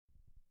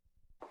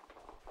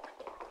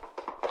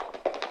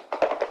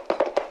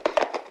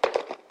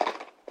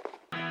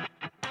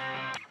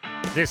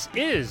This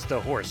is the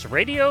Horse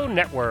Radio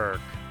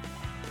Network.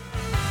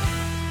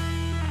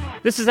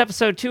 This is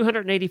episode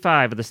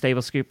 285 of the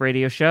Stable Scoop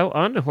Radio Show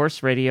on the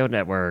Horse Radio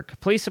Network.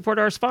 Please support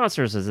our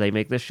sponsors as they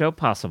make this show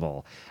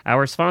possible.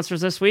 Our sponsors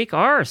this week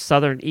are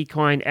Southern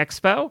Equine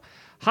Expo,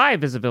 High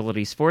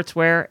Visibility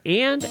Sportswear,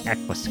 and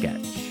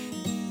Equisketch.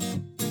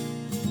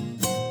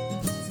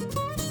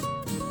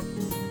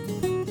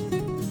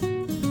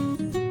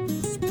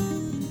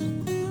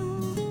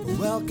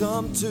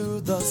 Welcome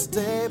to the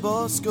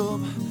Stable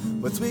Scoop,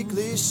 with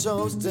weekly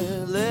shows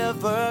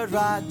delivered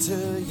right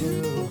to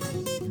you.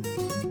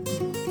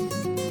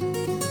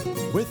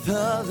 With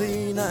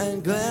Helena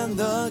and Glenn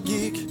the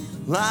Geek,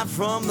 live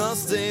from the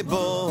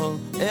stable,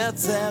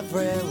 it's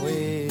every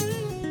week.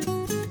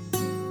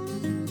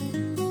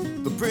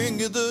 They bring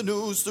you the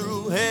news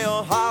through hail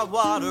or high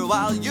water,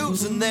 while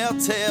using their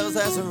tails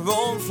as their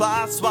own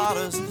fly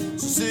swatters.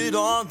 So sit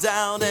on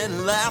down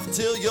and laugh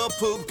till you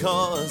poop,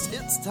 cause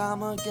it's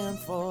time again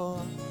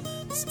for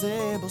the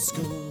Stable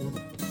Scoop.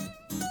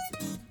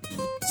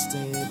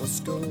 Stable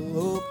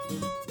Scoop.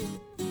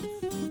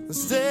 The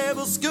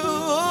Stable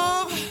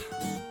Scoop.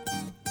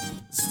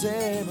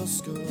 Stable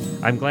Scoop.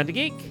 I'm Glenn the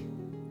Geek.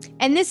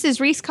 And this is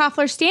Reese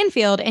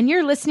Koffler-Stanfield, and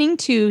you're listening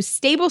to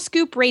Stable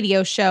Scoop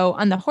Radio Show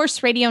on the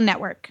Horse Radio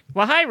Network.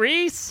 Well, hi,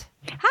 Reese.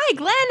 Hi,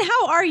 Glenn.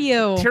 How are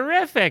you?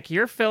 Terrific.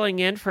 You're filling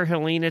in for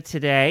Helena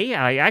today.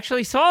 I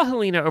actually saw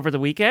Helena over the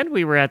weekend.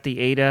 We were at the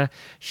ADA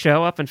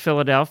show up in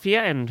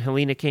Philadelphia, and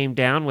Helena came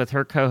down with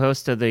her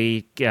co-host of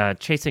the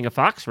Chasing a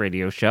Fox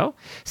radio show.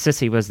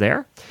 Sissy was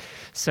there.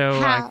 So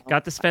I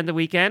got to spend the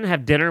weekend,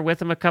 have dinner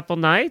with him a couple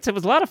nights. It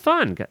was a lot of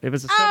fun. It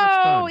was so much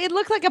fun. Oh, it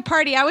looked like a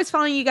party. I was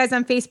following you guys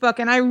on Facebook,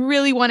 and I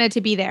really wanted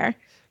to be there.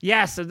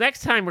 Yeah, so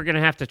next time we're going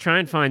to have to try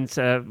and find,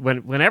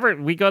 whenever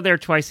we go there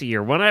twice a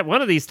year,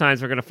 one of these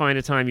times we're going to find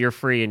a time you're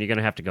free and you're going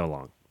to have to go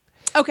along.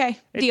 Okay,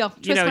 deal.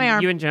 Twist my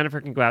arm. You and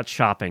Jennifer can go out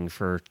shopping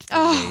for 2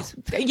 days.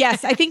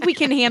 Yes, I think we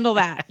can handle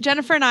that.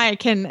 Jennifer and I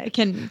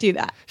can do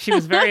that. She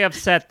was very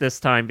upset this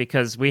time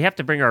because we have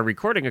to bring our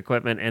recording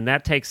equipment, and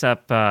that takes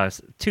up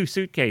 2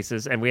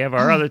 suitcases, and we have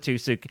our other 2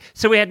 suitcases.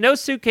 So we had no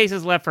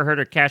suitcases left for her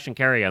to cash and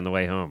carry on the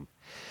way home.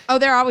 Oh,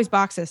 there are always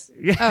boxes.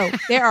 Oh,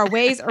 there are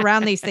ways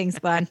around these things,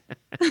 Glenn.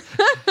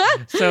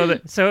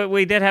 So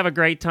we did have a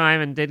great time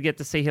and did get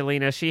to see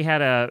Helena. She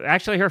had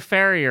actually her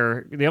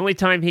farrier, the only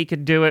time he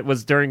could do it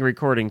was during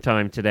recording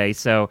time today.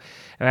 So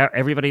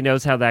everybody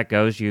knows how that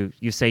goes.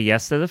 You say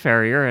yes to the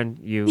farrier and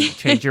you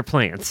change your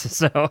plans.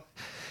 So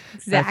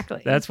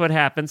exactly. That's what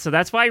happened. So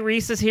that's why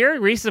Reese is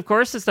here. Reese, of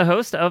course, is the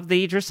host of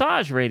the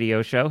Dressage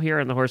radio show here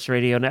on the Horse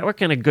Radio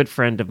Network and a good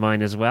friend of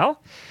mine as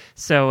well.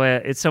 So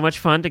it's so much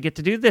fun to get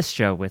to do this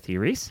show with you,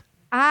 Reese.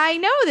 I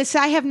know this.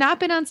 I have not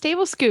been on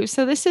Stable Scoop,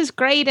 so this is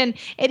great. And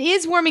it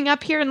is warming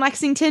up here in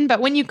Lexington, but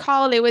when you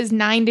called, it was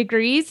 9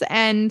 degrees.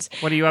 And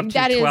what are you up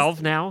to,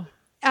 12 now?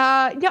 No,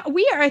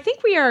 I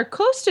think we are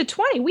close to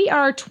 20. We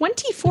are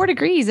 24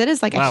 degrees. It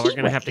is like a heat Wow, we're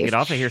going to have to wave. get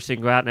off of here so you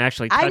can go out and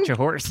actually touch a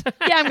horse.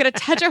 Yeah, I'm going to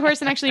touch a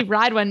horse and actually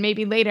ride one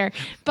maybe later.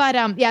 But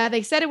yeah,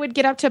 they said it would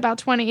get up to about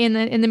 20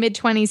 in the mid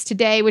 20s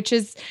today, which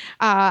is,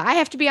 I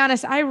have to be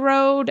honest, I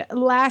rode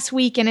last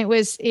week and it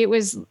was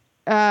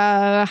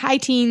high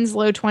teens,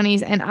 low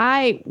 20s, and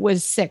I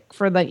was sick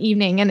for the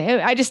evening. And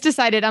I just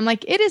decided, I'm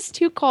like, it is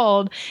too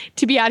cold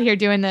to be out here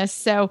doing this.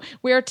 So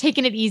we're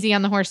taking it easy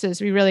on the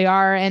horses. We really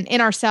are. And in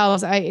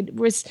ourselves, it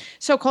was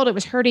so cold, it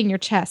was hurting your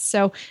chest.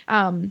 So,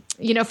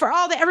 for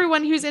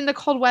everyone who's in the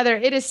cold weather,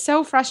 it is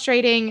so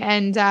frustrating.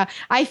 And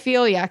I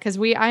feel ya, because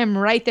I am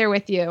right there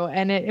with you.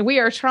 And we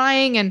are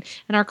trying, and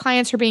our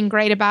clients are being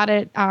great about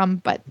it.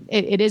 But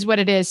it is what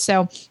it is.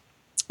 So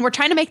we're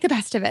trying to make the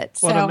best of it.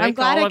 Well, so to make I'm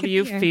glad all I of could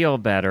you be here. feel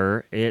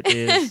better, it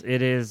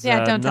is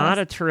not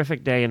a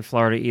terrific day in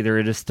Florida either.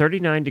 It is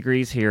 39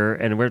 degrees here,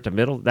 and we're at the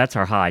middle. That's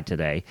our high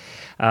today,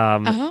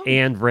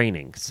 and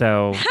raining.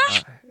 So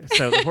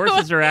So the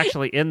horses are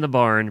actually in the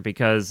barn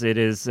because it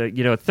is,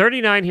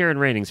 39 here and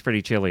raining is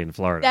pretty chilly in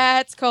Florida.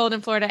 That's cold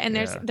in Florida. And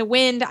there's the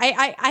wind.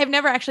 I've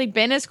never actually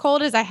been as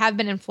cold as I have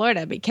been in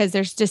Florida because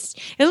there's just,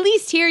 at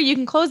least here, you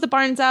can close the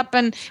barns up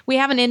and we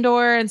have an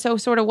indoor. And so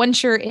sort of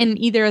once you're in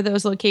either of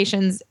those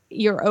locations,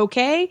 you're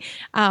okay.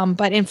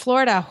 But in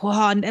Florida,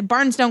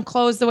 barns don't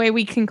close the way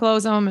we can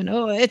close them. And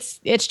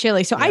it's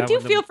chilly. So I do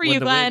feel for you,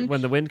 Glenn.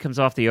 When the wind comes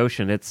off the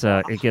ocean, it's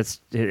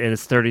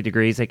 30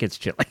 degrees. It gets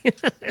chilly.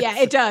 Yeah,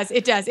 it does.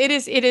 It does. It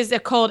is a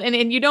cold,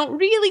 and you don't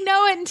really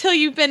know it until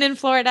you've been in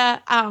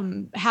Florida.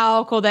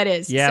 How cold that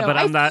is. Yeah, so but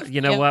I'm not.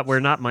 You know what? We're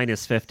not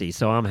minus 50,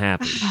 so I'm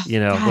happy.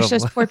 Gosh,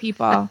 those poor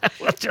people.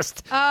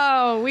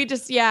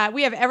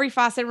 we have every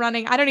faucet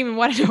running. I don't even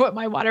want to know what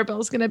my water bill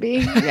is going to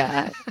be.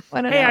 Yeah.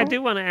 I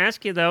do want to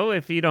ask you though,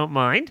 if you don't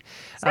mind,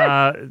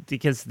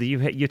 because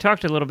you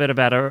talked a little bit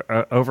about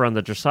over on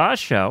the Dressage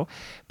show,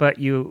 but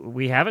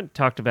we haven't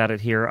talked about it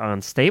here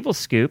on Stable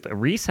Scoop.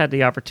 Reese had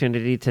the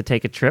opportunity to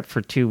take a trip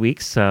for 2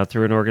 weeks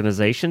through an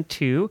organization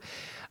to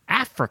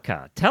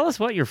Africa. Tell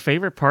us what your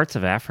favorite parts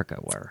of Africa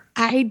were.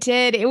 I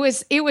did. It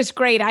was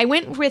great. I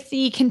went with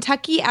the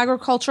Kentucky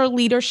Agricultural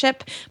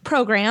Leadership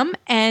Program,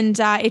 and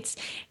it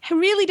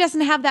really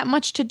doesn't have that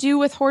much to do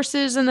with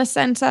horses in the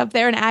sense of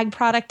they're an ag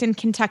product in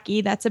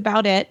Kentucky. That's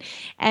about it.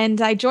 And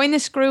I joined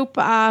this group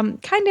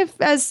kind of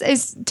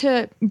as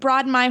to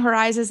broaden my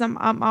horizons.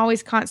 I'm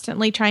always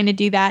constantly trying to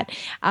do that,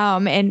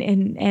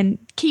 and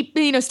keep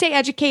stay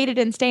educated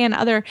and stay in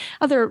other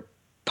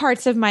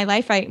parts of my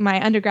life.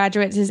 My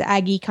undergraduate is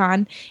ag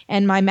econ,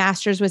 and my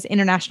master's was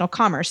international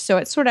commerce. So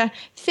it sort of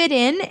fit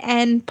in.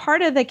 And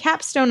part of the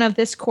capstone of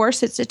this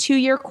course, it's a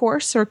 2-year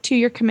course or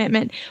 2-year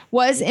commitment,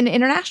 was an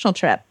international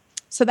trip.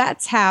 So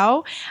that's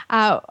how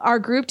our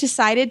group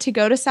decided to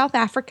go to South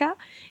Africa,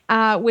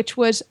 which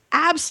was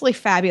absolutely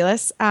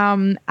fabulous.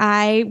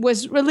 I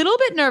was a little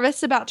bit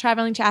nervous about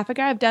traveling to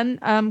Africa. I've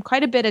done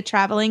quite a bit of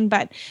traveling,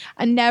 but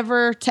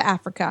never to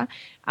Africa.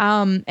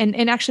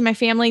 And actually my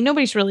family,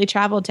 nobody's really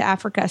traveled to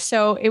Africa.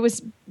 So it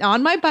was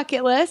on my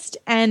bucket list,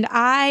 and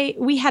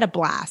we had a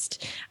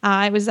blast.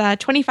 It was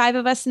 25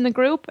 of us in the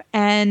group,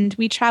 and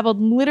we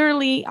traveled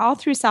literally all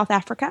through South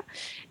Africa,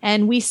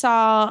 and we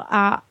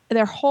saw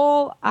their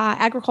whole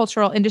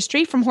agricultural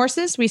industry from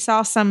horses. We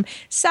saw some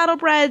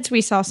saddlebreds,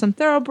 we saw some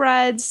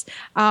thoroughbreds,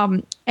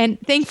 and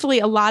thankfully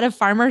a lot of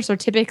farmers are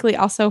typically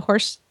also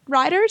horse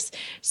riders.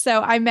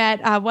 So I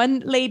met one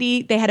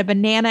lady. They had a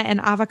banana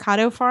and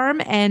avocado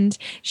farm, and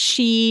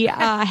she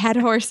had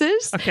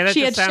horses. Okay, that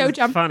she just had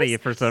sounds funny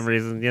for some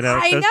reason.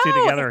 I those know. two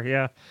together.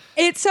 Yeah,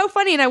 it's so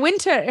funny. And I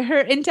went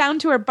down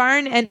to her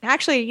barn, and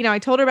actually, I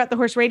told her about the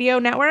Horse Radio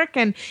Network,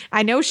 and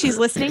I know she's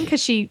listening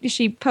because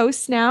she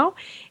posts now.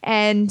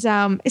 And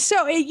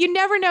so you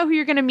never know who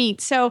you're going to meet.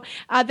 So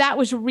that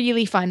was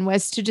really fun,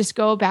 was to just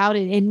go about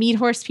it and meet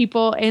horse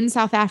people in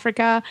South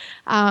Africa,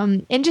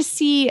 and just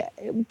see,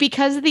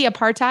 because of the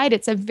apartheid,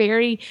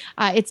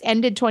 it's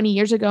ended 20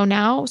 years ago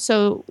now.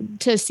 So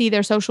to see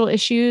their social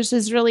issues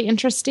is really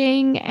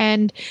interesting,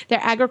 and their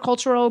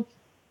agricultural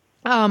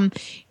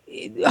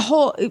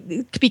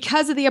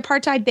because of the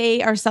apartheid,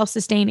 they are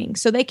self-sustaining.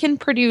 So they can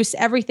produce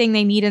everything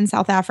they need in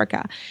South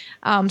Africa.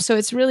 So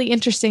it's really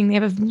interesting. They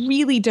have a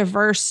really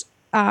diverse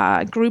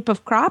group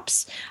of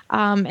crops.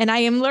 And I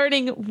am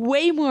learning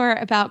way more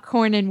about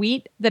corn and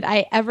wheat than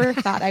I ever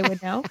thought I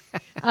would know.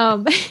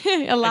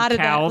 A lot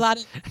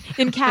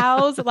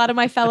of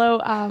my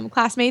fellow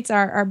classmates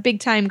are big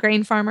time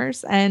grain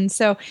farmers. And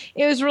so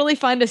it was really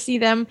fun to see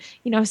them,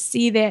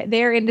 see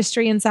their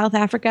industry in South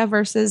Africa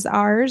versus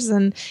ours.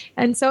 And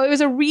so it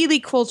was a really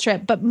cool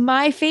trip. But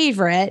my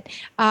favorite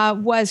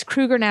was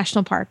Kruger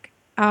National Park.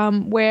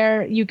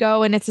 Where you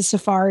go and it's a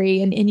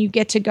safari, and you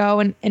get to go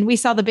and we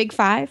saw the big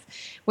 5,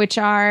 which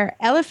are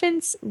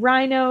elephants,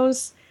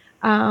 rhinos,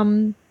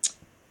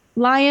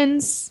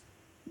 lions,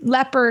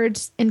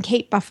 leopards, and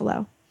Cape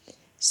buffalo.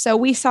 So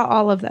we saw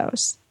all of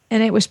those,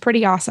 and it was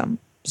pretty awesome.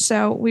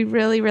 So we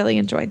really, really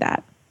enjoyed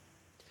that.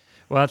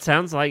 Well, it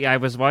sounds like I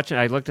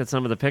looked at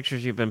some of the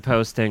pictures you've been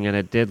posting, and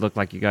it did look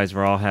like you guys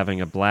were all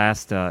having a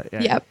blast.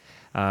 Yep.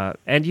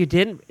 And you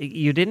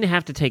didn't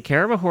have to take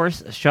care of a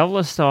horse, shovel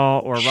a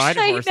stall, or ride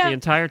a horse the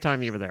entire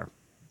time you were there.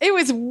 It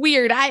was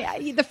weird.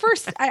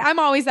 I'm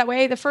always that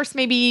way. The first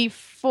maybe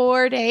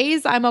 4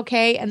 days, I'm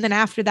okay. And then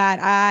after that,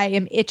 I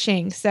am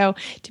itching. So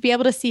to be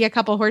able to see a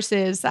couple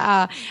horses,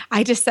 I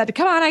just said,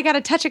 come on, I got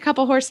to touch a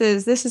couple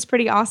horses. This is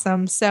pretty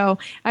awesome. So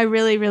I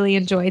really, really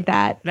enjoyed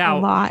that a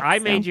lot. I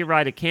made you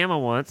ride a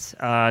camel once.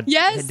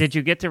 Yes. Did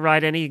you get to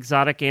ride any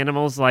exotic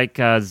animals like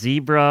a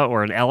zebra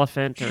or an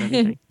elephant or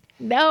anything?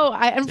 No,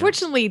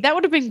 unfortunately, that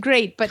would have been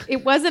great, but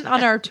it wasn't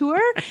on our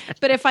tour.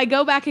 But if I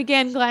go back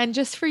again, Glenn,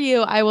 just for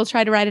you, I will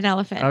try to ride an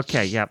elephant.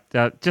 Okay, yep.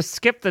 Just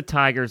skip the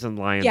tigers and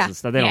lions and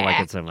stuff. They don't like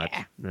it so much.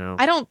 Yeah. No,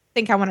 I don't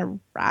think I want to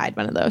ride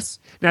one of those.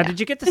 Now, did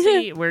you get to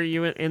see where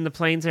you in the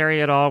plains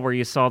area at all, where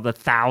you saw the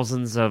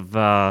thousands of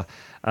the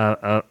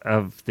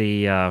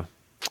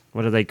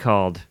what are they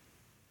called?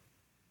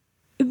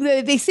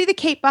 They see the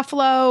Cape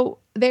buffalo.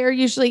 They're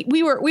usually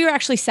we were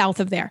actually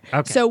south of there,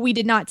 so we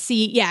did not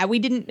see. Yeah, we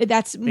didn't.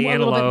 That's the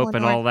antelope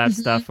and all that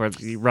stuff, where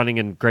you're running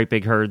in great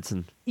big herds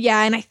and.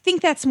 Yeah, and I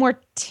think that's more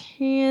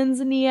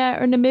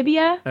Tanzania or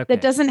Namibia. Okay.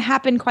 That doesn't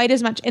happen quite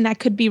as much, and I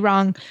could be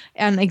wrong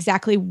on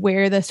exactly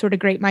where the sort of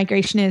Great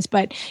Migration is,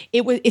 but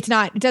it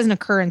doesn't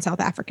occur in South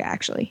Africa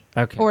actually,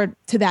 or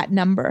to that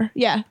number.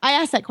 Yeah, I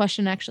asked that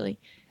question actually.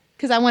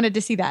 Because I wanted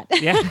to see that.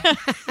 Yeah.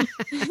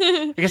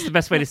 I guess the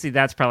best way to see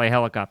that's probably a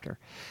helicopter.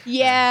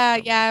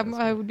 Yeah.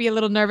 I would be a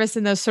little nervous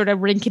in those sort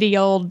of rinkety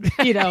old,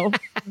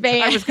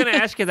 vans. I was going to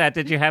ask you that.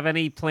 Did you have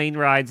any plane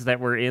rides that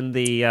were in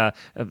the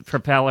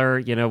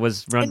propeller,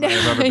 was run by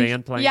a rubber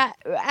band plane? Yeah.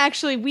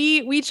 Actually,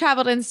 we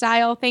traveled in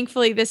style.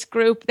 Thankfully, this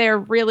group, they're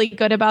really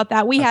good about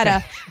that. We had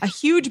a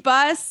huge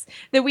bus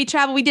that we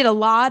traveled. We did a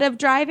lot of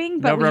driving,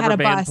 but we had a bus.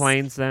 No rubber band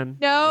planes then?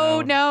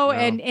 No.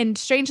 And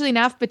strangely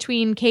enough,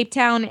 between Cape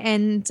Town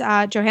and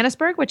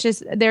Johannesburg, which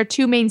is their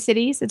two main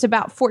cities. It's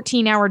about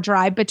 14-hour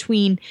drive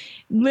between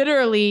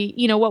literally,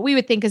 what we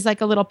would think is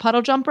like a little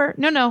puddle jumper.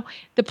 No.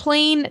 The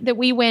plane that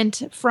we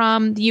went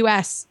from the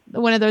U.S.,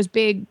 one of those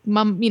big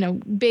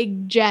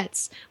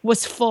jets,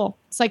 was full.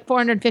 It's like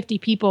 450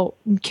 people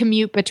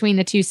commute between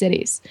the two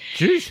cities.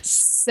 Jeez.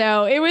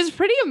 So it was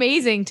pretty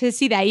amazing to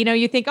see that.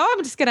 You think,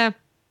 I'm just going to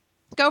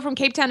go from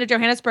Cape Town to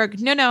Johannesburg.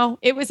 No.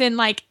 It was in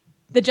like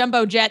the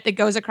jumbo jet that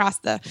goes across.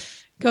 I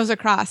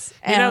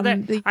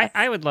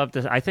would love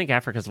to. I think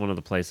Africa is one of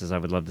the places I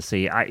would love to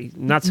see.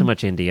 Not so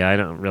much India. I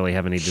don't really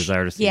have any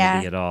desire to see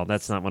India at all.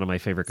 That's not one of my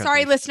favorite countries.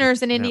 Sorry,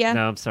 listeners in India.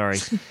 No, I'm sorry.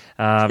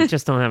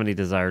 Just don't have any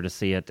desire to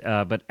see it.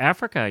 But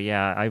Africa,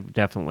 I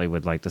definitely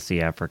would like to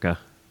see Africa.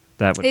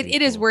 That would.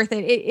 It is worth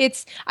it.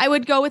 It's. I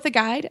would go with a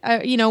guide.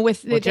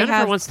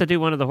 Jennifer wants to do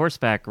one of the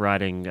horseback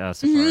riding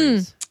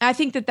safaris. I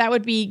think that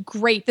would be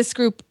great. This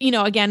group,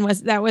 again,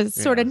 was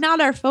sort of not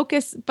our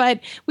focus,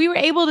 but we were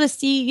able to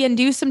see and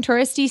do some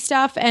touristy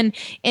stuff. And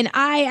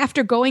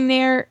after going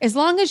there, as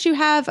long as you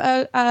have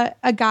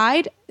a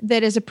guide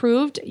that is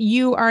approved,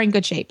 you are in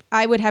good shape.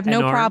 I would have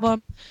no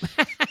problem.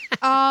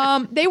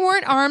 They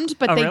weren't armed,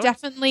 but they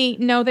definitely,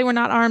 no, they were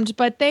not armed,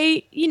 but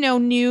they,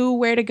 knew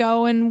where to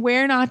go and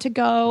where not to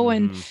go.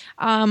 And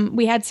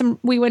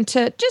we went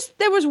to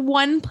there was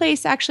one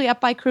place actually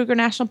up by Kruger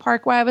National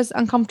Park where I was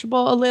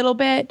uncomfortable a little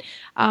bit.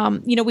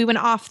 We went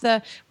off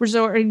the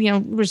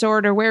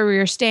resort or where we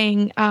were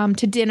staying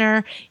to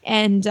dinner,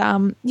 and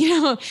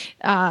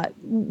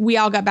we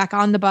all got back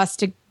on the bus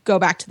to go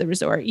back to the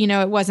resort.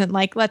 It wasn't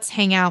like let's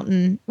hang out,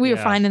 and we were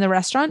fine in the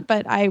restaurant,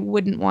 but I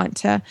wouldn't want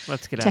to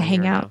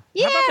hang out. Now.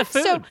 Yeah, how about the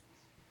food? So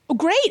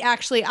great,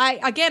 actually.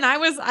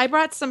 I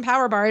brought some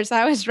power bars.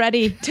 I was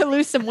ready to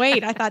lose some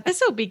weight. I thought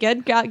this will be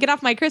good. Get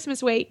off my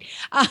Christmas weight.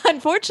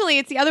 Unfortunately,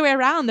 it's the other way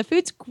around. The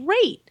food's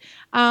great.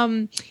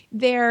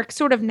 Their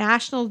sort of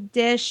national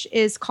dish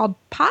is called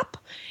pap,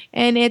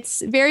 and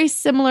it's very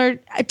similar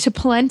to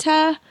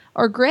polenta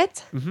or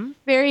grit. Mm-hmm.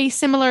 Very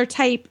similar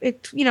type.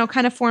 It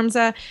kind of forms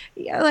a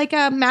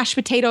mashed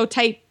potato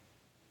type.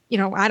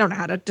 I don't know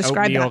how to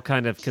describe oatmeal that.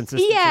 Kind of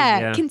consistency.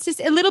 Yeah.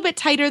 A little bit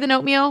tighter than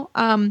oatmeal.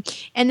 And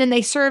then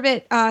they serve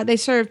it. They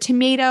serve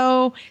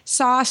tomato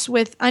sauce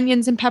with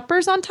onions and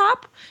peppers on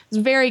top. It's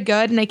very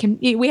good, and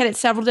we had it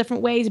several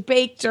different ways: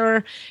 baked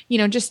or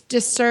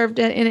just served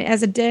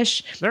as a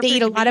dish. They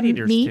eat a lot of meat.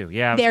 Too.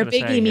 Yeah, they're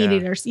big meat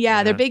eaters.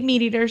 Yeah, they're big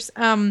meat eaters.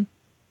 Did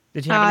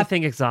you have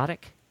anything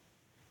exotic?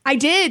 I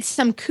did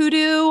some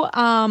kudu.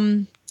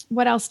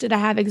 What else did I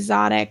have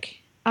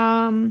exotic?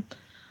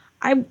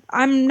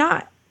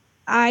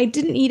 I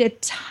didn't eat a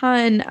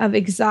ton of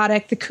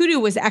exotic. The kudu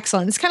was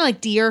excellent. It's kind of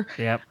like deer.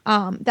 Yep.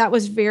 That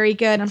was very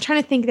good. I'm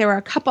trying to think. There were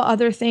a couple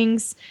other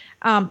things.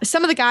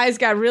 Some of the guys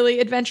got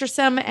really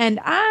adventuresome, and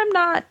I'm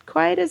not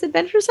quite as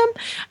adventuresome.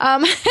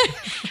 And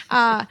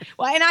I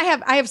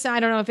have some. I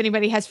don't know if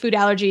anybody has food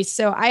allergies,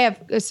 so I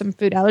have some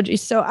food allergies.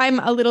 So I'm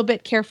a little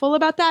bit careful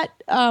about that.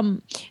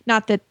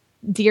 Not that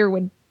deer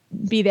would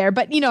be there,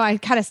 but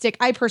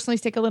I personally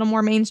stick a little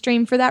more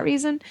mainstream for that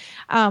reason.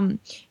 And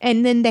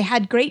then they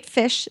had great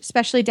fish,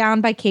 especially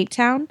down by Cape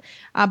Town.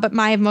 But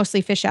I have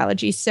mostly fish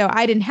allergies, so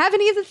I didn't have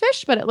any of the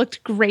fish, but it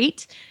looked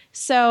great.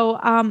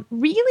 So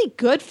really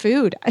good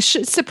food,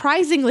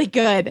 surprisingly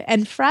good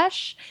and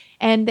fresh.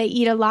 And they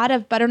eat a lot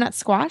of butternut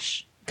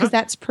squash because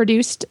that's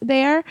produced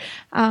there.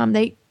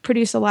 They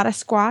produce a lot of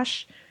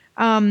squash.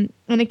 And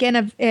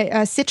again,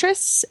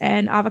 citrus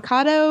and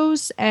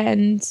avocados,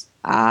 and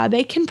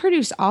they can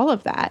produce all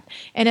of that.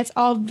 And it's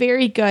all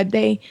very good.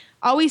 They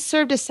always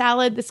served a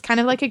salad that's kind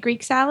of like a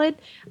Greek salad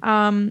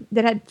that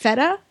had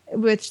feta,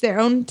 which their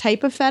own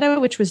type of feta,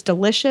 which was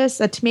delicious.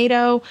 A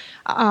tomato,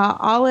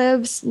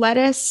 olives,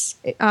 lettuce,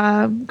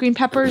 green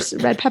peppers,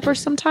 red peppers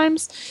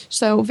sometimes.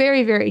 So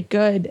very, very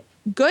good.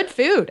 Good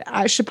food.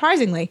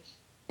 Surprisingly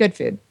good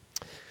food.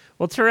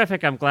 Well,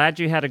 terrific. I'm glad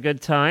you had a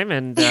good time,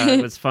 and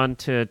it was fun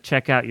to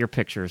check out your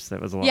pictures. That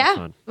was a lot of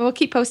fun. We'll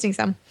keep posting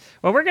some.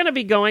 Well, we're going to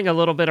be going a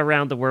little bit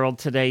around the world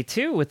today,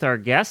 too, with our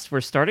guests.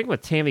 We're starting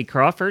with Tami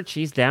Crawford.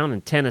 She's down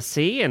in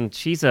Tennessee, and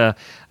she's a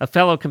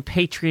fellow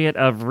compatriot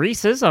of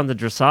Reese's on the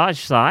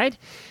dressage side.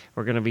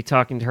 We're going to be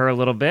talking to her a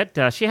little bit.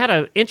 She had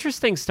an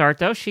interesting start,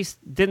 though. She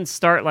didn't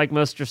start like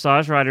most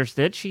dressage riders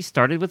did. She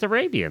started with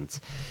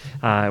Arabians.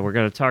 We're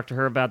going to talk to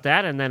her about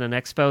that, and then an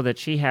expo that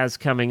she has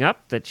coming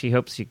up that she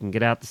hopes you can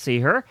get out to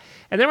see her.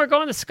 And then we're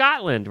going to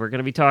Scotland. We're going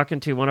to be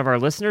talking to one of our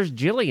listeners,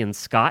 Gillian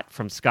Scott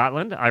from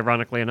Scotland,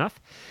 ironically enough.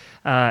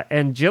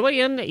 And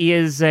Gillian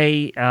is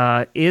the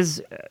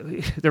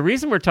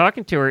reason we're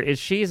talking to her is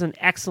she's an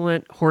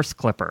excellent horse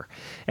clipper.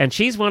 And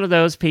she's one of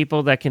those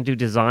people that can do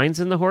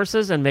designs in the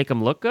horses and make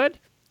them look good.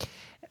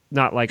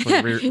 Not like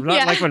when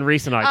like when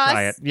Reese and I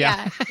try it.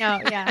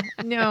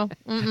 No.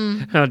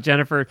 No,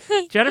 Jennifer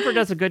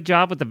does a good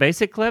job with the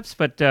basic clips,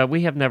 but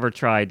we have never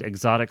tried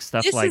exotic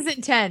stuff. This is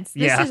intense.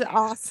 This is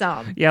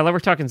awesome. Yeah, we're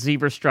talking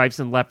zebra stripes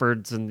and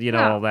leopards and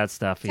all that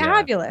stuff.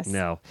 Fabulous.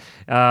 Yeah.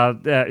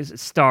 No,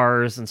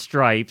 stars and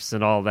stripes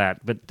and all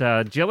that. But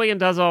Jillian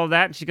does all of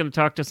that, and she's going to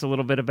talk to us a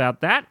little bit about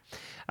that.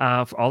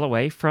 all the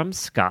way from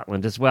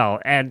Scotland as well.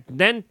 And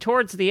then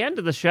towards the end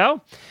of the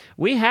show,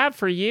 we have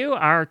for you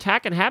our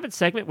Tack and Habit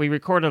segment. We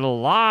recorded a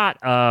lot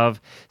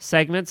of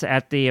segments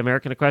at the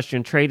American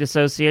Equestrian Trade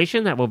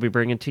Association that we'll be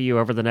bringing to you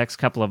over the next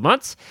couple of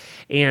months.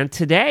 And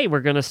today we're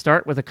going to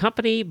start with a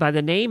company by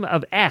the name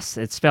of S.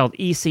 It's spelled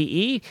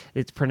ECE.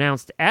 It's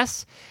pronounced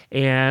S.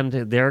 And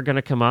they're going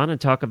to come on and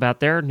talk about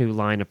their new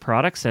line of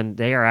products. And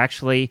they are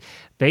actually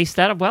based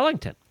out of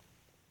Wellington.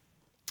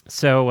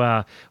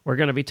 So we're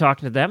going to be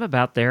talking to them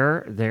about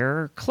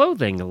their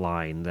clothing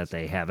line that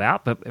they have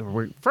out. But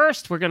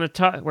first, we're going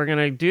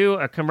to do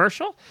a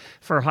commercial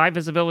for High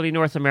Visibility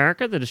North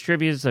America, the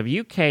distributors of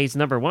UK's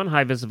 #1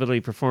 high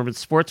visibility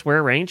performance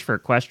sportswear range for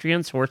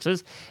equestrians,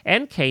 horses,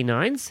 and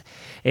canines.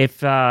 If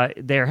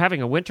they're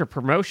having a winter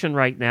promotion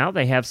right now,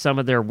 they have some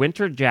of their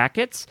winter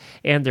jackets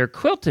and their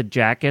quilted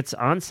jackets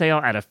on sale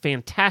at a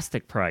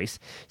fantastic price.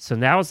 So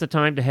now is the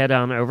time to head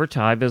on over to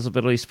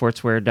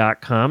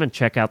highvisibilitysportswear.com and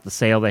check out the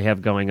sale they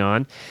have going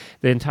on.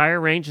 The entire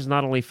range is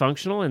not only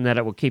functional in that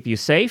it will keep you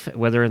safe,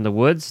 whether in the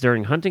woods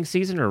during hunting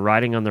season or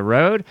riding on the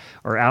road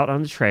or out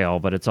on the trail,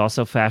 but it's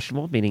also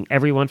fashionable, meaning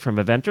everyone from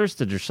eventers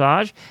to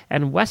dressage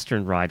and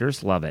Western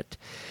riders love it.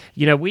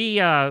 You know, we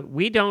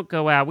don't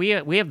go out. We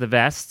have the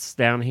vests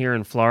down here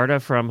in Florida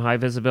from High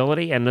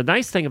Visibility, and the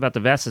nice thing about the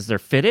vests is they're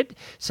fitted,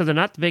 so they're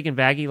not big and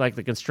baggy like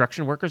the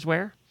construction workers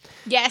wear.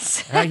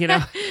 Yes.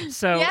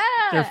 So yeah,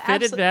 they're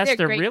fitted vests.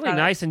 They're really products.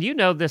 Nice, and you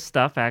know this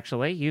stuff,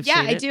 actually. You've seen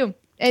it. Yeah, I do.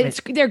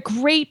 They're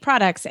great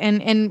products,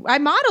 and I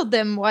modeled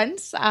them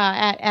once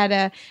at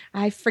a,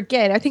 I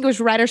forget, I think it was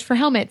Riders for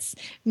Helmets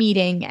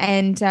meeting,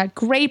 and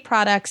great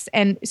products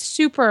and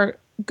super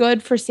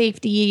good for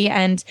safety.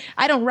 And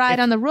I don't ride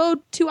on the road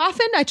too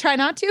often. I try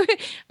not to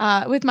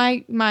with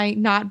my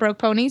not broke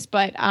ponies,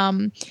 but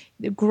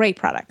great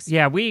products.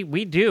 Yeah,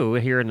 we do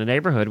here in the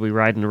neighborhood. We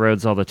ride in the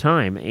roads all the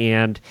time,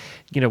 and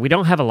we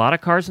don't have a lot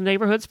of cars in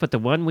neighborhoods, but the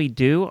one we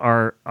do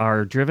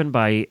are driven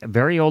by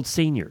very old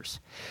seniors.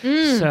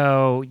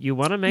 So you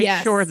want to make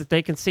sure that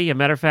they can see. A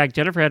matter of fact,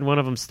 Jennifer had one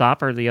of them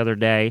stop her the other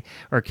day,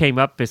 or came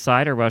up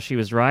beside her while she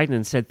was riding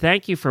and said,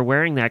 "Thank you for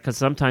wearing that, because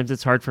sometimes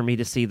it's hard for me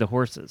to see the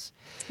horses."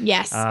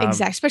 Yes,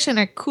 exactly. Especially on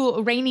a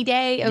cool rainy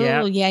day.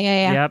 Oh,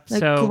 yeah. Yep.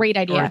 So, great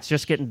idea. Or it's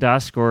just getting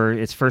dusk, or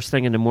it's first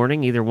thing in the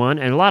morning, either one.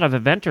 And a lot of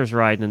eventers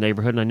ride in the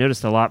neighborhood, and I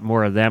noticed a lot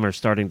more of them are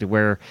starting to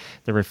wear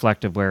the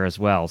reflective wear as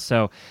well.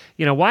 So,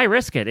 why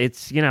risk it?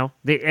 It's,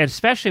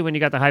 especially when you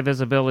got the high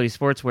visibility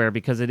sportswear,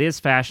 because it is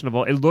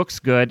fashionable. It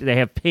looks good. They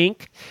have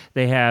pink,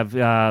 they have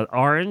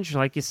orange,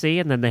 like you see,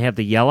 and then they have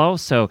the yellow.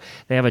 So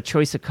they have a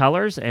choice of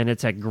colors, and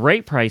it's at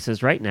great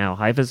prices right now.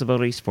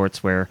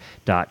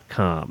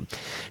 highvisibilitysportswear.com.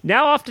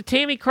 Now off to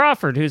Tami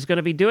Crawford, who's going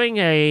to be doing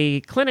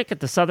a clinic at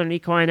the Southern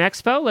Equine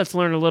Expo. Let's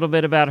learn a little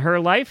bit about her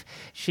life.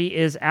 She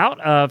is out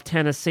of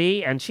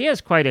Tennessee, and she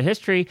has quite a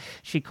history.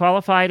 She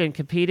qualified and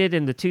competed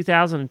in the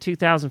 2000 and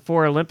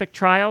 2004 Olympic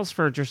trials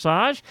for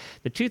dressage,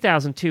 the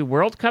 2002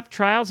 World Cup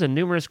trials, and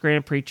numerous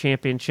Grand Prix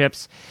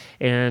championships.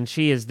 And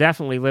she is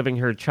definitely living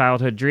her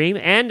childhood dream.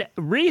 And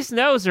Reese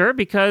knows her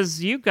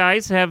because you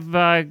guys have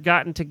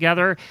gotten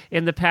together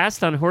in the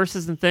past on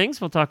horses and things.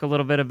 We'll talk a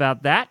little bit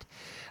about that.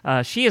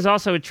 She is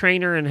also a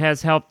trainer and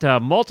has helped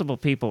multiple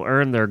people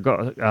earn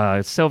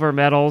their silver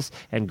medals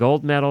and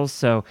gold medals.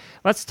 So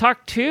let's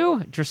talk to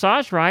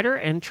dressage rider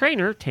and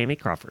trainer Tami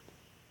Crawford.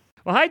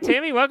 Well, hi,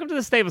 Tami. Welcome to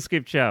the Stable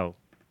Scoop Show.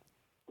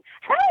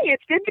 Hey,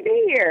 it's good to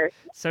be here.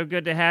 So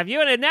good to have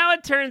you. And now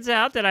it turns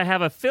out that I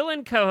have a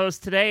fill-in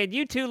co-host today, and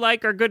you two,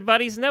 like our good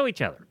buddies, know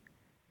each other.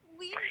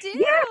 We do.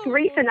 Yes,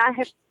 Reese and I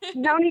have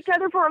known each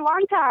other for a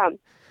long time.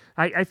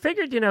 I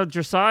figured,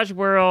 dressage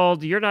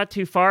world, you're not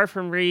too far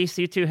from Reese.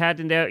 You two had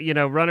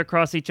to, run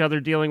across each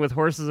other dealing with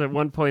horses at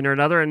one point or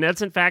another. And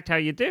that's, in fact, how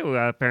you do,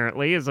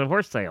 apparently, is a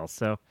horse sale.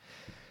 So...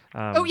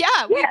 we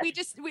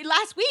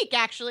last week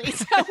actually.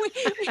 So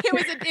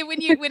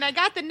when I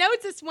got the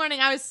notes this morning,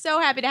 I was so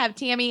happy to have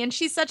Tami, and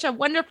she's such a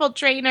wonderful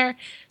trainer.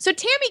 So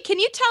Tami, can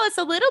you tell us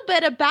a little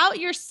bit about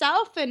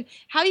yourself and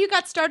how you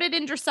got started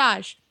in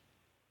dressage?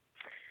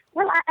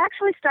 Well, I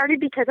actually started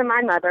because of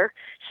my mother.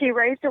 She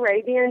raised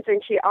Arabians,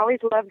 and she always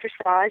loved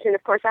dressage. And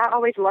of course, I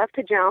always loved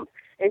to jump.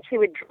 And she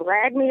would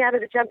drag me out of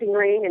the jumping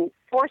ring and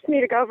force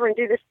me to go over and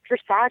do this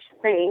dressage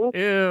thing.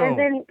 Ew. And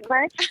then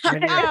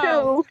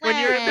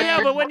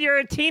when you're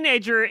a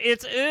teenager,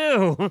 it's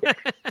ew.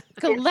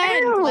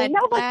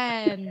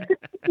 Glenn.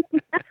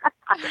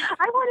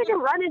 I wanted to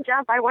run and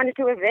jump. I wanted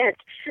to event.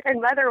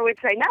 And Mother would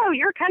say, "No,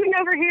 you're coming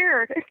over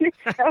here."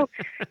 So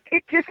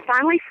it just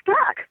finally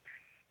stuck.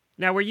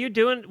 Now, was she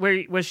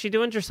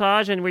doing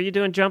dressage, and were you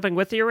doing jumping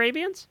with the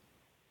Arabians?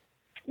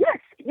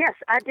 Yes,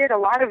 I did a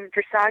lot of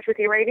dressage with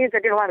the Arabians.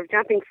 I did a lot of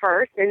jumping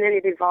first, and then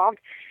it evolved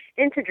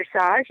into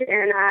dressage.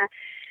 And I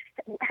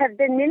have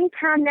been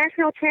many-time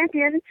national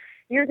champion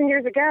years and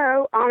years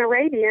ago on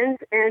Arabians,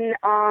 and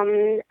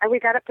we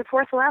got up to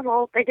 4th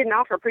level. They didn't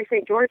offer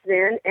Pre-St. George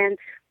then, and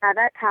by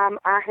that time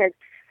I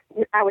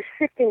was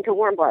sifting to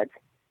warm bloods.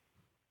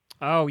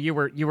 Oh, you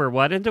were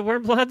what into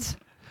warm bloods?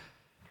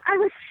 I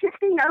was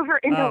shifting over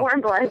into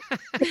warm blood.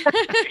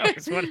 I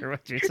was wondering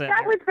what you said.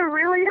 That was a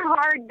really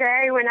hard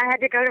day when I had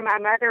to go to my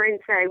mother and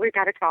say, "We've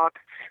got to talk."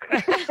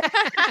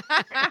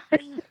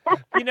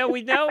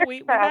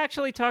 We've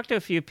actually talked to a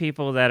few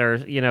people that are,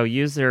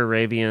 use their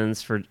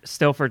Arabians for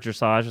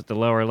dressage at the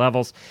lower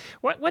levels.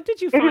 What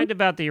did you find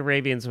about the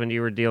Arabians when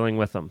you were dealing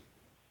with them?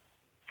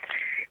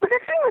 Well, the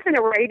thing with an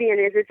Arabian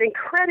is it's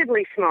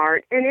incredibly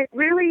smart, and it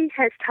really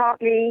has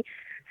taught me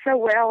so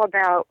well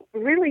about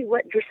really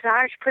what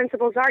dressage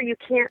principles are. You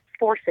can't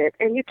force it,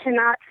 and you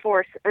cannot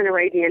force an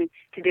Arabian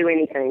to do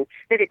anything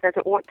that it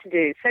doesn't want to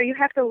do. So you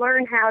have to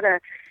learn how to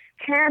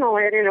channel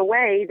it in a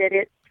way that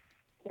it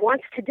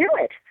wants to do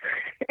it.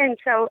 And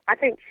so I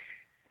think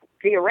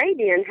the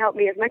Arabian helped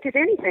me as much as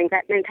anything,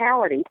 that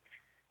mentality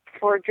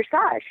for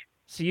dressage.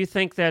 So you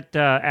think that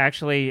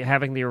actually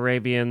having the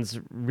Arabians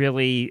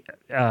really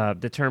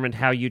determined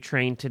how you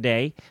train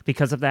today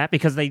because of that?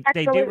 Because they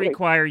do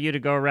require you to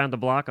go around the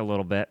block a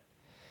little bit.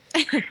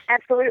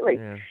 Absolutely.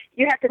 Yeah.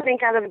 You have to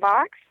think out of the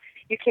box.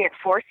 You can't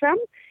force them.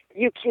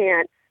 You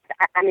can't,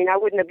 I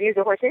wouldn't abuse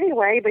a horse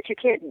anyway, but you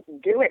can't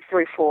do it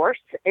through force.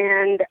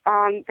 And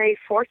they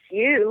force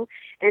you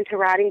into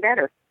riding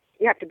better.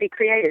 You have to be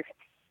creative.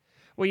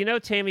 Well,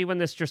 Tami, when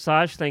this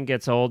dressage thing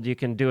gets old, you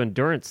can do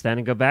endurance then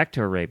and go back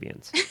to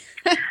Arabians.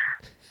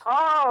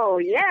 Oh,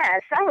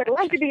 yes. I would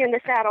love to be in the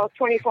saddle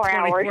 24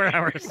 hours. 24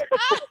 hours.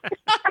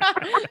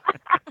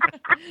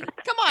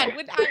 Come on.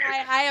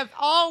 I have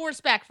all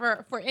respect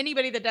for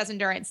anybody that does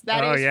endurance.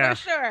 That is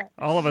for sure.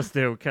 All of us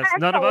do, because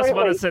none of us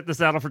want to sit in the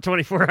saddle for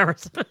 24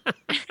 hours.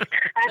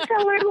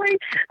 Absolutely.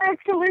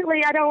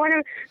 I don't want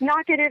to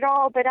knock it at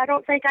all, but I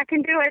don't think I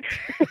can do it.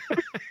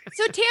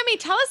 So, Tami,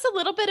 tell us a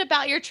little bit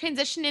about your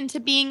transition into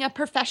being a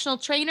professional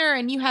trainer,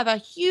 and you have a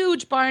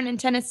huge barn in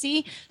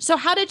Tennessee. So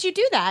how did you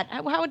do that?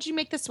 How would you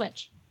make the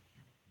switch?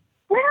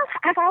 Well,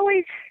 I've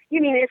always,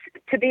 it's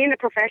to being a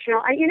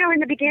professional. In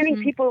the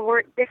beginning, people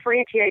weren't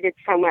differentiated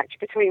so much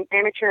between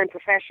amateur and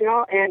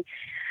professional. And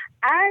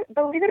I,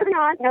 believe it or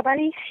not,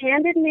 nobody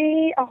handed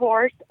me a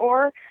horse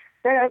or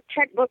the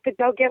checkbook to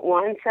go get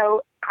one.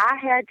 So I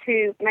had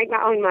to make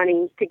my own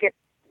money to get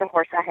the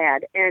horse I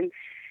had. And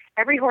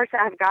every horse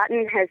I've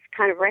gotten has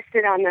kind of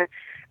rested on the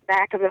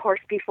back of the horse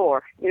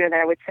before, that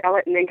I would sell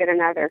it and then get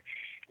another.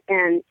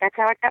 And that's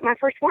how I got my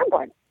first warm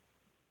blood.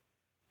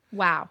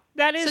 Wow.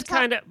 That is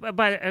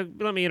but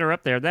let me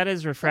interrupt there. That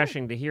is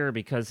refreshing to hear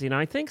because,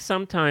 I think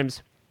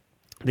sometimes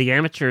the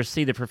amateurs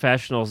see the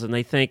professionals and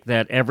they think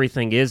that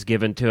everything is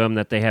given to them,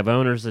 that they have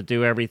owners that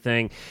do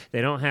everything. They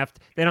don't have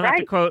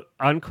to quote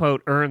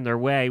unquote earn their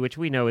way, which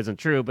we know isn't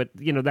true, but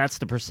that's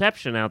the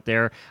perception out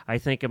there, I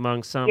think,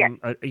 among some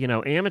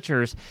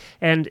amateurs.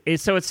 And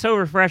so it's so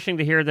refreshing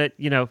to hear that,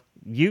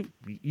 you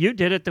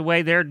did it the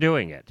way they're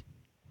doing it.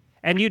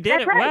 And you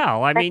did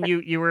well. I mean,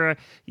 you were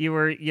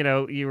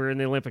in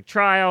the Olympic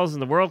trials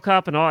and the World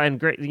Cup and all, and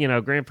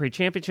Grand Prix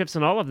championships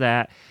and all of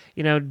that.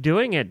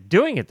 Doing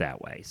it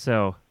that way.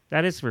 So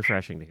that is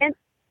refreshing to hear.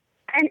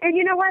 And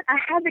you know what? I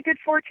had the good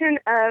fortune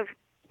of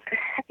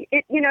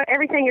it.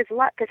 Everything is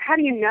luck. Because how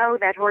do you know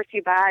that horse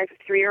you buy as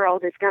a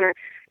 3-year-old is going to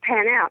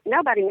pan out?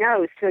 Nobody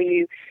knows till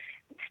you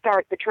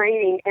start the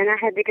training. And I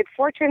had the good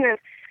fortune of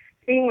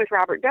being with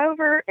Robert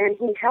Dover, and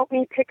he helped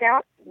me pick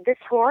out this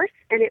horse,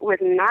 and it was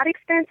not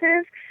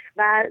expensive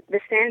by the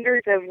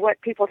standards of what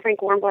people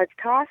think warm bloods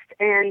cost,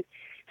 and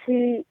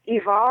he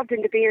evolved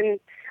into being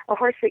a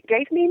horse that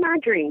gave me my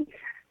dreams.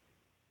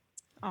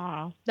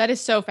 Oh, that is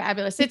so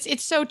fabulous.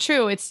 It's so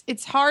true.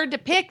 It's hard to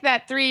pick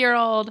that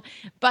 3-year-old,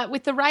 but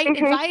with the right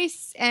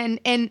advice and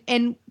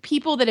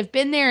people that have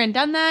been there and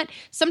done that,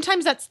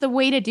 sometimes that's the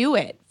way to do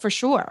it, for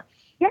sure.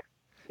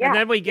 And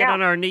then we get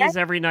on our knees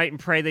every night and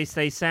pray they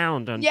stay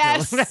sound.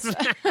 Yes.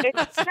 Exactly.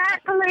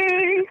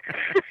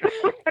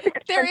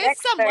 There is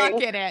some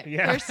luck in it.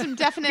 Yeah. There's some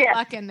definite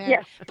luck in there.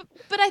 Yes.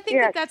 But I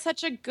think that's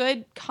such a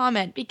good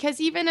comment,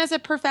 because even as a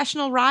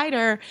professional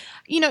rider,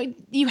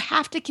 you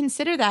have to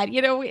consider that.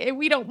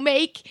 We don't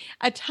make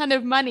a ton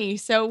of money.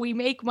 So we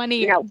make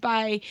money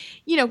by,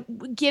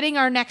 getting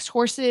our next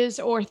horses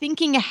or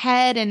thinking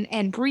ahead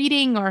and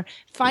breeding or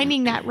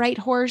finding that right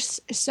horse.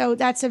 So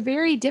that's a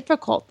very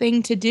difficult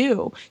thing to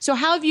do. So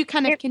how have you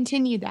kind of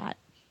continued that?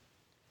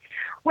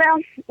 Well,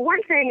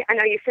 one thing, I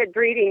know you said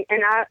breeding,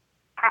 and I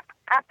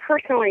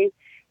personally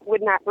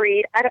would not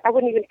breed. I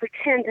wouldn't even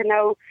pretend to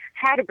know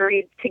how to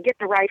breed to get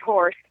the right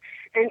horse.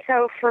 And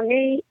so for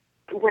me,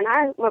 when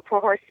I look for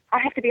a horse, I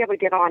have to be able to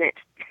get on it.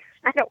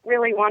 I don't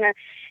really want to,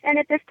 and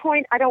at this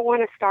point, I don't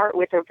want to start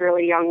with a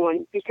really young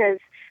one because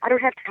I don't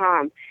have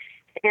time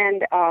in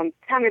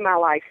my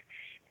life.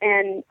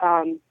 And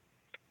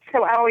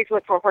so I always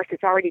look for a horse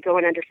that's already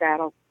going under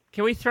saddle.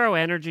 Can we throw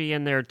energy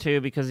in there,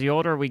 too? Because the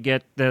older we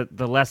get, the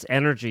less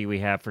energy we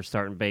have for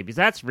starting babies.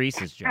 That's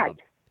Reese's job.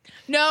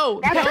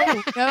 No.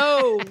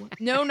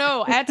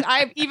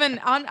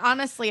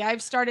 Honestly,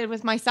 I've started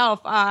with myself.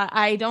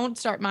 I don't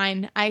start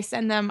mine. I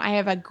send them. I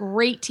have a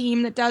great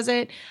team that does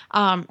it.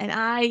 And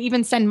I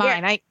even send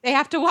mine. They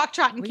have to walk,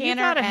 trot, and canter. You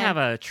got to have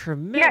a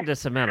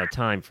tremendous amount of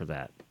time for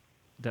that.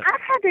 I've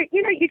had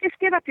you just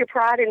give up your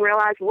pride and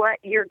realize what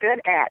you're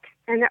good at.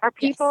 And there are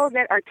people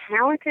that are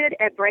talented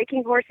at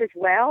breaking horses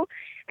well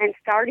and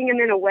starting them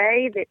in a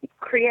way that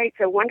creates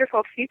a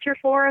wonderful future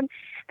for them.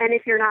 And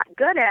if you're not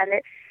good at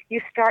it,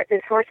 you start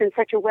this horse in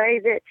such a way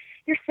that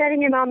you're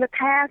setting him on the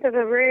path of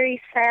a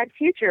very sad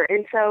future.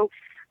 And so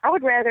I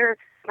would rather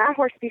my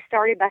horse be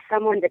started by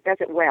someone that does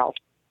it well.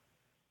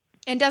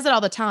 And does it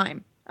all the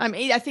time. I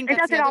mean, I think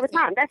that's does it all the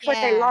time. That's what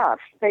they love.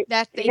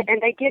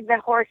 And they give the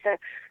horse a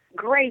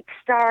great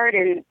start,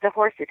 and the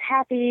horse is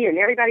happy, and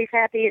everybody's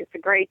happy.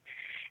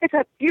 It's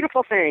a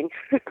beautiful thing.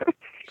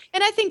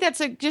 And I think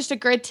that's just a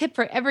great tip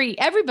for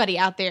everybody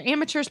out there,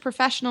 amateurs,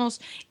 professionals.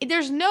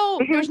 There's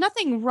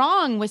nothing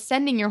wrong with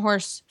sending your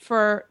horse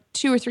for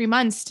 2 or 3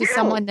 months to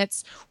someone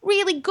that's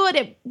really good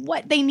at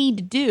what they need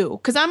to do.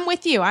 Because I'm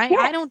with you.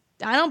 I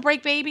don't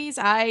break babies.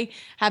 I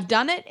have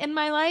done it in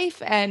my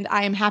life, and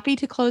I am happy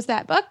to close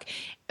that book.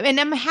 And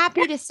I'm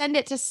happy to send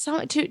it to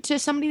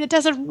somebody that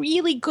does a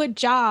really good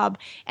job.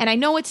 And I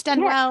know it's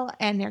done well,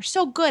 and they're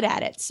so good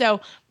at it.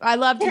 So I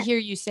love to hear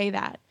you say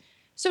that.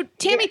 So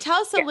Tami,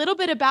 tell us a little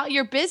bit about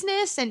your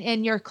business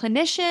and your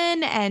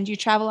clinician, and you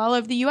travel all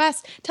over the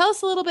U.S. Tell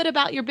us a little bit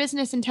about your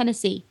business in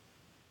Tennessee.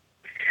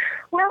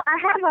 Well, I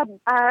have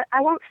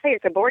I won't say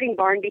it's a boarding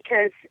barn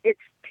because it's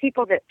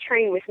people that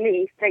train with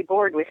me. They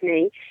board with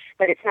me,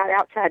 but it's not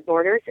outside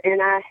boarders.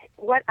 And I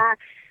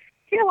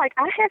feel like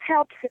I have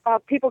helped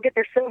people get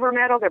their silver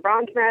medal, their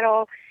bronze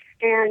medal,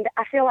 and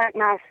I feel like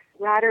my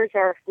riders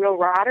are real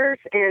riders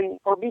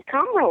or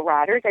become real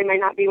riders. They may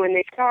not be when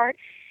they start.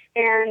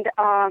 And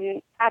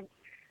I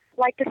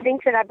like to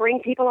think that I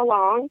bring people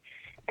along,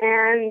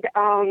 and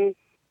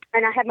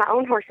I have my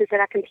own horses that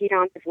I compete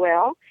on as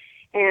well.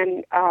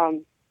 And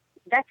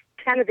that's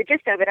kind of the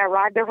gist of it. I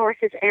ride their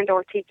horses and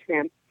or teach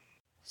them.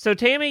 So,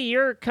 Tami,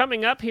 you're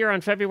coming up here on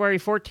February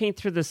 14th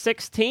through the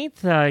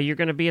 16th. You're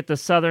going to be at the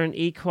Southern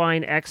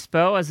Equine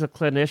Expo as a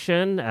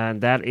clinician,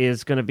 and that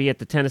is going to be at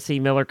the Tennessee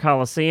Miller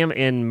Coliseum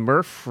in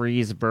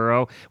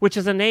Murfreesboro, which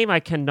is a name I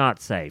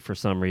cannot say for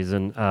some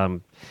reason.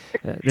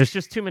 There's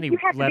just too many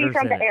letters in it. You have to be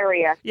from the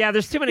area. Yeah,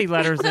 there's too many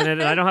letters in it,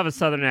 and I don't have a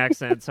Southern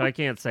accent, so I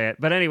can't say it.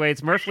 But anyway,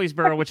 it's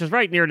Murfreesboro, which is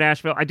right near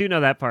Nashville. I do know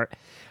that part.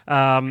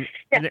 And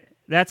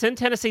that's in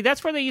Tennessee.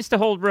 That's where they used to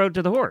hold Road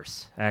to the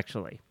Horse,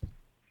 actually.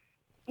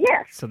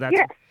 Yes. So that's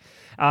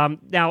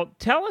now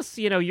tell us,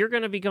 you're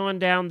going to be going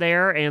down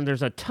there, and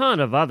there's a ton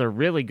of other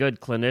really good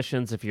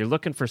clinicians. If you're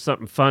looking for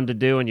something fun to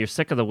do and you're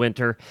sick of the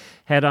winter,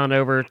 head on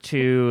over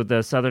to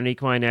the Southern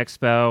Equine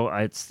Expo.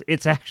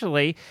 It's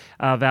actually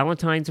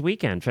Valentine's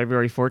weekend,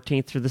 February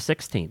 14th through the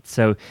 16th.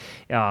 So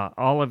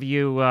all of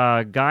you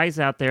guys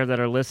out there that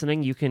are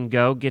listening, you can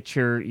go get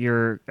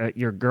your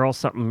girl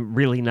something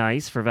really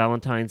nice for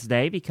Valentine's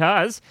Day,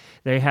 because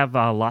they have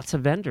lots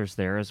of vendors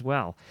there as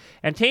well.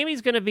 And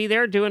Tami's going to be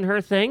there doing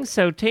her thing.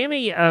 So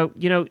Tami,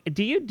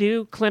 do you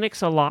do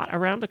clinics a lot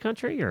around the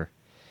country, or?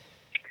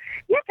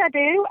 Yes, I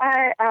do.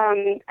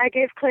 I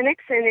give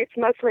clinics, and it's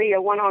mostly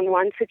a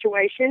one-on-one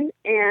situation.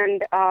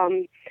 And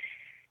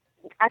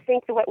I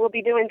think that what we'll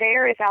be doing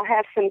there is I'll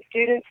have some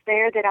students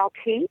there that I'll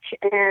teach,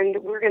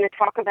 and we're going to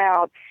talk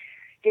about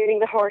getting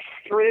the horse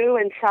through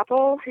and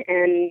supple,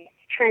 and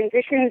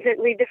transitions that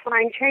lead to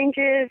fine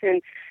changes,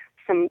 and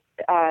some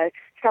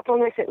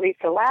suppleness that leads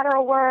to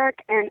lateral work.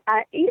 And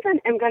I even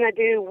am going to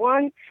do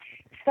one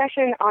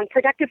session on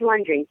productive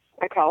lunging,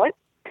 I call it,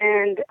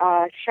 and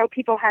show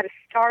people how to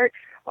start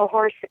a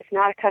horse that's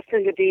not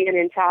accustomed to being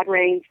in side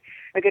reins,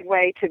 a good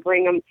way to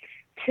bring them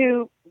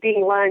to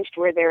being lunged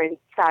where they're in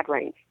side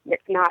reins.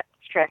 It's not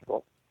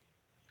stressful.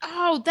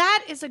 Oh,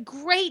 that is a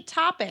great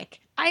topic.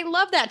 I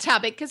love that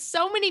topic, because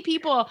so many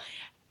people,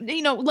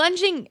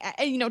 lunging,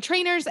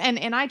 trainers,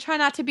 and I try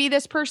not to be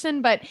this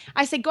person, but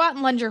I say, go out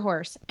and lunge your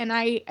horse. And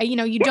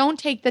you don't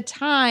take the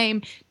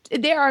time.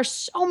 There are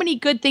so many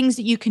good things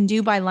that you can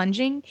do by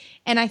lunging.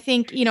 And I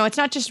think, it's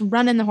not just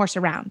running the horse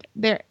around.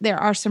 There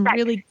are some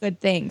really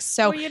good things.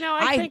 So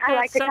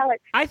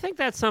I think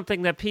that's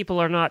something that people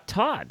are not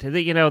taught.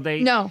 They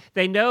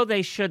know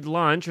they should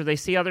lunge, or they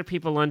see other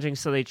people lunging,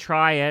 so they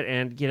try it,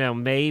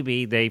 and,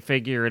 maybe they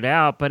figure it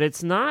out. But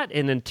it's not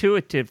an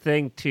intuitive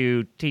thing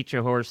to teach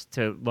a horse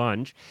to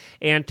lunge,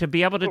 and to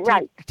be able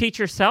to teach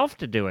yourself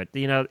to do it.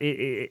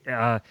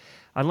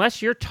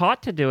 Unless you're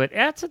taught to do it,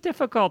 that's a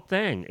difficult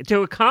thing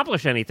to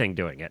accomplish anything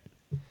doing it.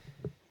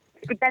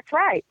 That's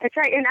right.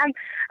 And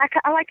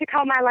I like to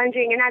call my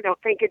lunging, and I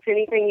don't think it's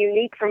anything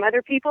unique from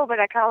other people, but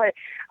I call it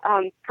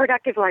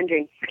productive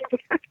lunging.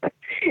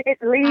 It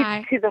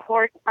leads to the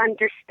horse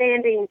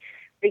understanding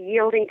the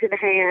yielding to the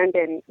hand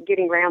and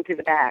getting round to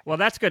the back. Well,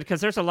 that's good, because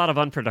there's a lot of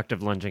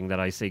unproductive lunging that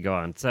I see go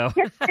on. So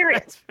yes, there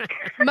is.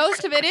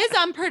 Most of it is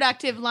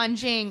unproductive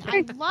lunging.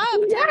 I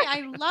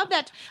love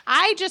that.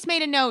 I just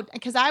made a note,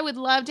 because I would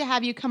love to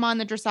have you come on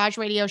the Dressage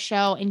Radio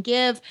show and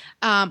give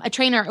a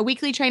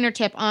weekly trainer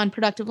tip on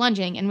productive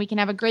lunging, and we can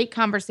have a great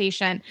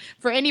conversation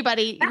for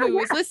anybody who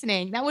is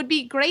listening. That would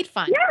be great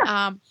fun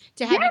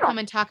to have you come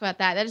and talk about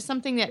that. That is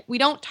something that we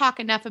don't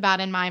talk enough about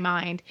in my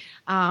mind.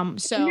 I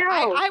want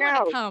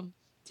to come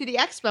to the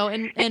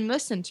expo and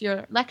listen to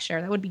your lecture.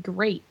 That would be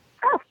great.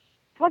 Oh,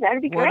 well, that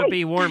would be great. Well, it'll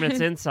be warm. It's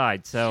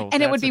inside, so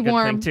And it would be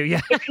warm too.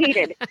 Yeah. It's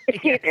heated.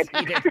 It's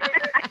heated.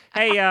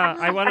 Hey,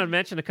 I want to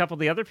mention a couple of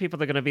the other people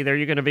that are going to be there.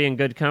 You're going to be in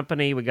good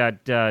company. We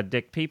got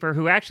Dick Pieper,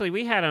 who actually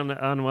we had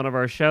on one of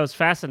our shows.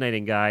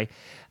 Fascinating guy.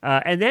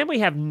 And then we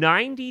have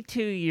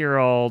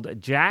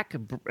 92-year-old Jack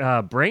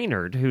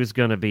Brainerd, who's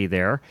going to be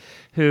there,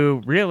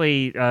 who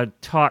really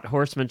taught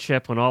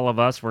horsemanship when all of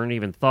us weren't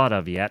even thought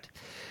of yet.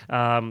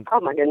 Oh,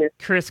 my goodness.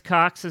 Chris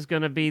Cox is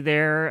going to be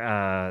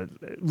there.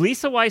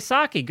 Lisa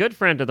Wysocki, good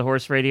friend of the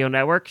Horse Radio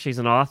Network. She's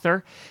an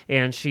author,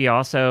 and she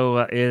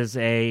also is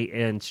a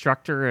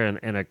instructor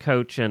and a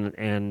coach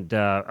and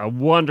a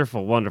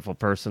wonderful, wonderful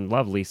person.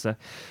 Love Lisa.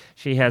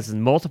 She has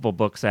multiple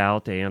books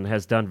out and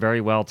has done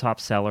very well, top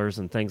sellers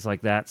and things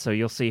like that. So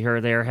you'll see her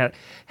there.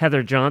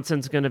 Heather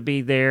Johnson's going to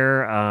be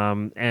there,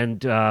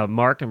 and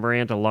Mark and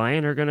Miranda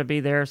Lyon are going to be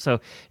there. So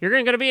you're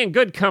going to be in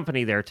good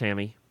company there,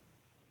 Tami.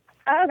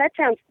 Oh, that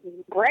sounds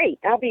great.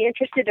 I'll be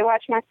interested to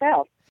watch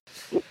myself.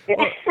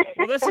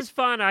 Well, this is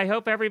fun. I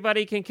hope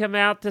everybody can come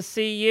out to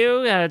see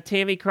you.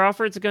 Tami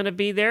Crawford's going to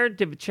be there.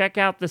 To check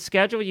out the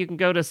schedule, you can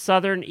go to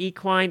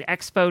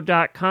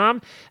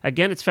southern-equineexpo.com.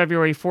 Again, it's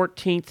February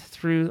 14th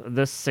through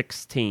the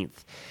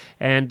 16th.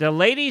 And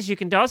ladies, you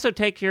can also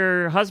take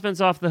your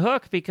husbands off the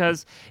hook,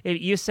 because if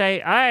you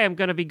say, I am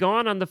going to be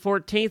gone on the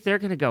 14th, they're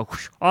going to go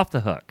whoosh, off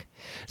the hook.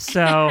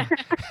 So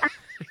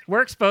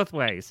works both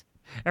ways.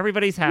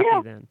 Everybody's happy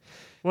then.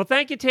 Well,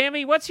 thank you,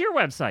 Tami. What's your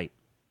website?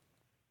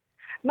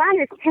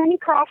 Mine is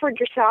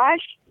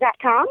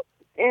TamiCrawfordDressage.com,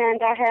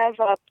 and I have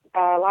a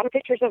lot of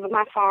pictures of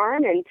my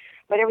farm and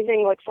what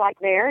everything looks like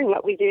there and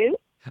what we do.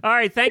 All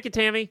right. Thank you,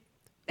 Tami.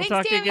 We'll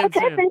talk to you again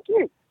soon. Okay, thank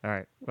you. All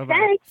right. Bye-bye.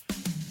 Thanks.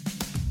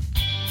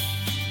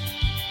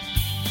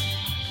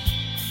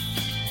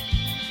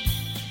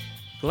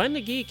 Glenn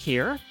the Geek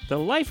here. The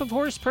life of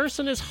horse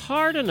person is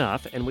hard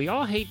enough, and we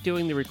all hate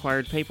doing the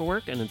required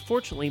paperwork, and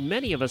unfortunately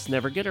many of us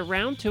never get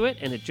around to it,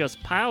 and it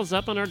just piles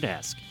up on our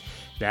desk.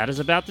 That is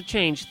about to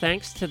change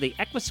thanks to the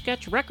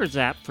Equisketch Records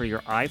app for your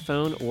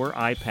iPhone or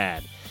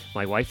iPad.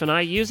 My wife and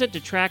I use it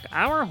to track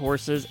our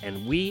horses,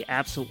 and we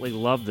absolutely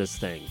love this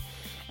thing.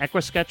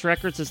 Equisketch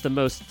Records is the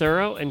most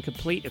thorough and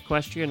complete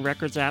equestrian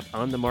records app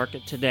on the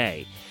market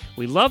today.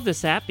 We love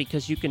this app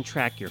because you can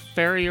track your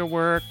farrier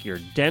work, your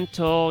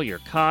dental, your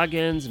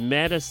coggins,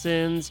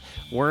 medicines,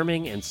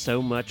 worming, and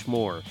so much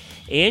more.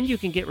 And you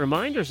can get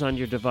reminders on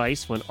your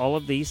device when all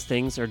of these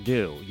things are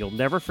due. You'll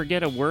never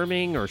forget a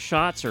worming or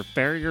shots or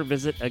farrier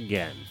visit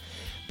again.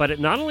 But it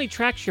not only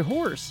tracks your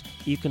horse,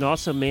 you can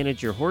also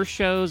manage your horse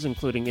shows,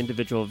 including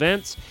individual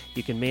events.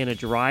 You can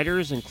manage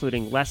riders,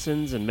 including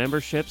lessons and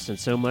memberships, and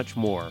so much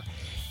more.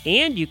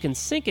 And you can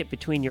sync it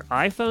between your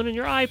iPhone and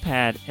your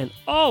iPad, and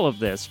all of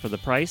this for the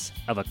price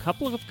of a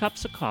couple of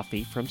cups of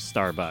coffee from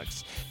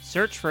Starbucks.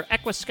 Search for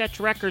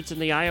Equisketch Records in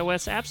the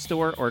iOS App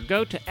Store or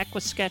go to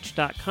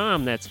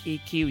Equisketch.com. That's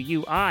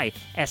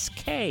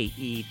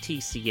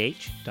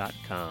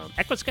EQUISKETCH.com.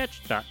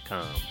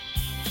 Equisketch.com.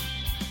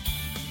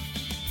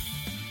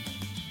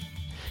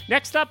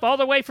 Next up, all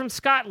the way from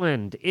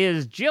Scotland,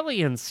 is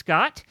Gillian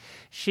Scott.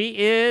 She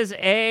is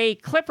a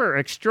clipper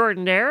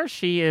extraordinaire.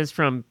 She is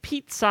from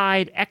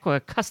Peatside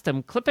Equa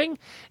Custom Clipping,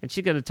 and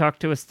she's going to talk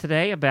to us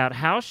today about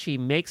how she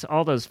makes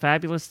all those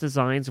fabulous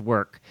designs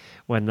work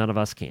when none of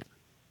us can.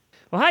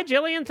 Well, hi,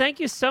 Gillian.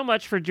 Thank you so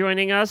much for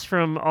joining us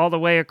from all the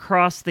way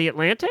across the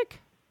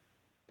Atlantic.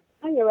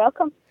 Oh, you're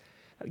welcome.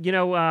 You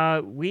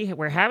know,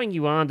 we're having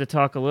you on to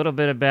talk a little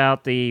bit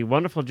about the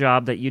wonderful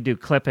job that you do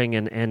clipping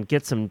and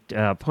get some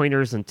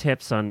pointers and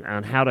tips on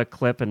how to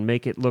clip and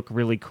make it look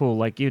really cool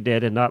like you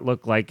did and not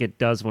look like it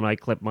does when I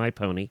clip my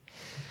pony.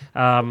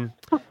 But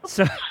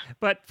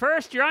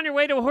first, you're on your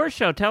way to a horse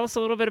show. Tell us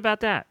a little bit about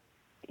that.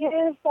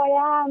 Yes,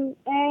 I am.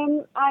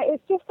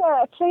 It's just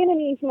a training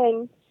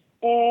evening.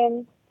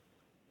 I'm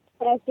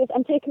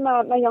taking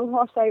my young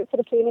horse out for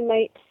the training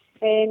night.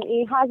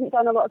 He hasn't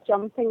done a lot of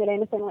jumping or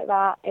anything like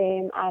that,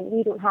 and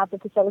we don't have the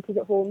facilities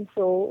at home,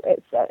 so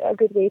it's a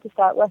good way to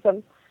start with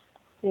him.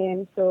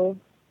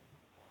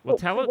 Well,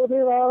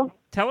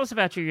 tell us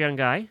about your young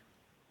guy.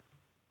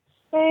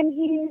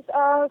 He's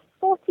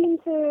 14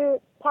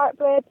 to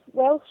part-bred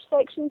Welsh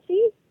Section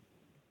C.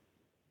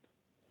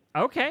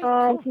 Okay.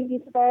 And he's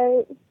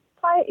about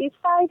 5. He's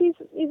 5. He's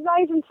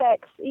rising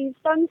 6. He's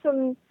done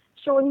some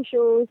showing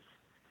shows,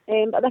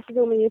 but this is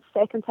only his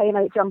second time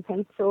out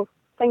jumping, so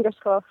fingers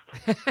crossed.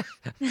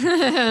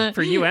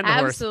 For you and the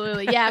horse.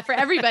 Absolutely. Yeah, for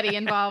everybody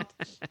involved.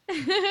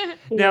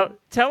 Now,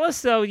 tell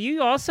us, though,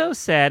 you also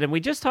said, and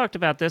we just talked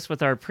about this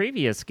with our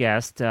previous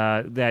guest,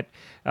 that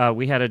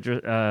we had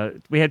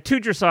two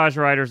dressage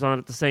riders on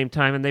at the same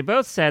time, and they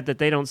both said that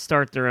they don't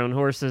start their own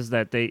horses,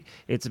 that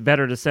it's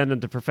better to send them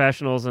to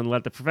professionals and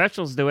let the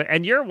professionals do it.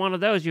 And you're one of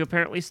those. You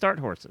apparently start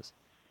horses.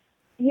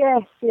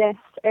 Yes.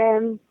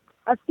 I've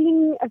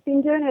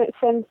been doing it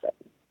since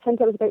I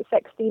was about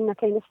 16. I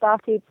kind of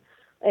started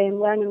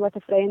learning with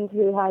a friend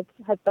who had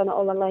done it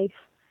all her life,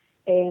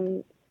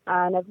 and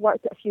I've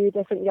worked at a few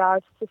different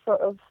yards to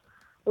sort of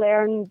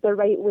learn the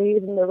right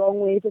ways and the wrong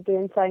ways of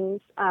doing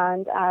things.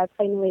 And I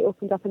finally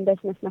opened up in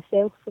business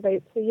myself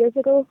about 2 years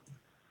ago.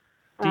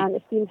 And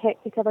it's been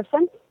hectic ever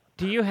since.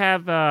 Do you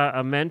have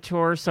a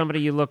mentor,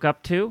 somebody you look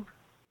up to?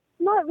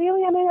 Not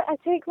really. I mean, I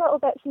take little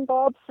bits and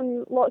bobs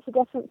from lots of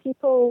different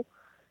people,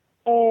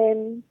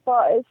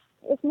 but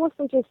it's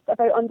mostly just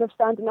about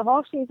understanding the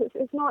horses.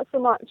 It's not so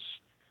much.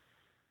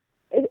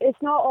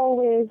 It's not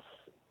always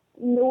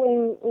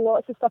knowing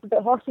lots of stuff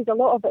about horses. A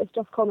lot of it is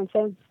just common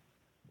sense.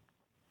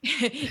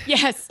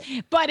 Yes,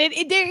 but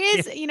there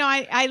is,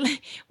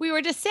 we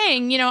were just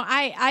saying,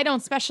 I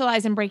don't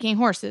specialize in breaking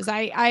horses.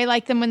 I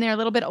like them when they're a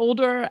little bit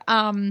older.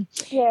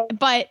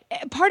 But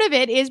part of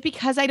it is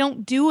because I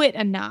don't do it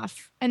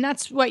enough. And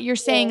that's what you're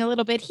saying a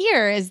little bit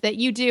here is that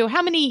you do.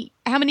 How many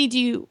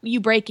do you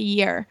break a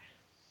year?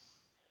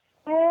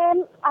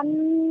 I'm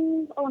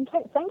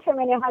trying to think how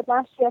many I had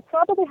last year. I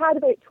probably had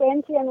about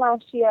 20 in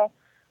last year.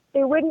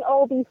 They wouldn't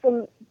all be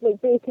from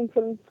breaking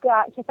from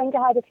scratch. I think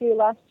I had a few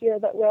last year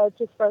that were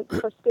just for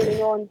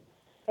schooling on.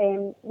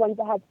 Ones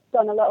that had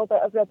done a little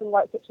bit of ribbon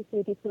work, which is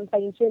maybe some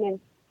fine tuning.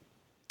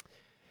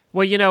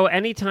 Well,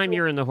 anytime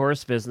you're in the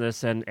horse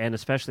business and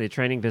especially the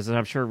training business,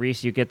 I'm sure,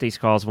 Reese, you get these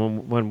calls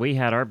when we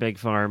had our big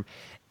farm.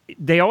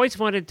 They always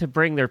wanted to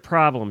bring their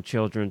problem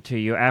children to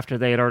you after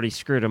they had already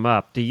screwed them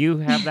up. Do you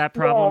have that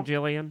problem,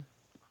 Jillian?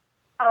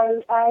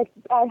 I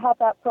have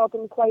that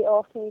problem quite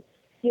often.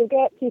 You'll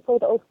get people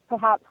that will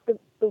perhaps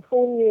they'll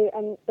phone you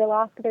and they'll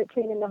ask about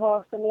training the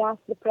horse and they ask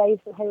the price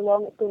and how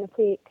long it's going to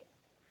take.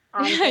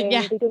 And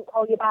they don't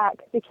call you back.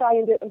 They try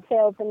and do it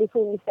themselves and they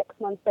phone you 6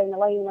 months down the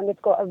line when they've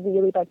got a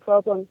really big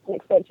problem and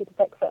expect you to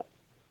fix it.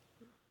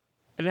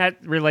 And that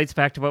relates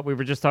back to what we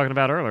were just talking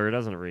about earlier,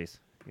 doesn't it,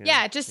 Reese? Send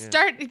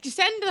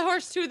the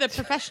horse to the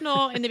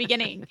professional in the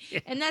beginning.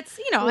 And that's,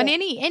 on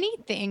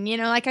anything,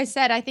 like I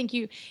said, I think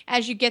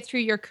as you get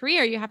through your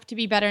career, you have to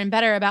be better and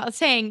better about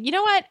saying, you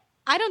know what?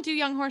 I don't do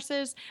young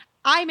horses.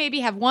 I maybe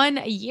have one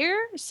a year.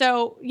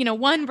 So,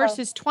 1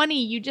 versus 20,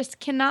 you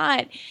just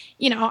cannot,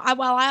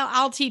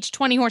 I'll teach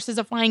 20 horses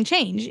a flying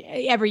change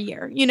every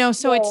year,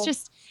 so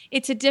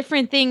it's a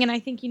different thing. And I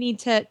think you need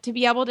to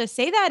be able to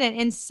say that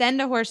and send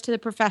a horse to the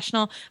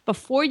professional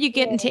before you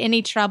get into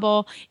any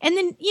trouble. And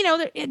then,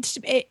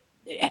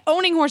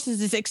 owning horses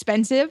is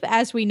expensive,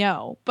 as we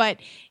know, but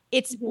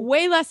it's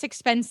way less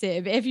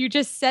expensive if you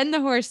just send the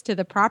horse to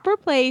the proper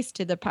place,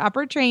 to the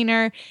proper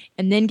trainer,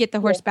 and then get the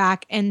horse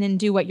back and then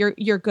do what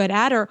you're good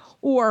at,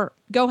 or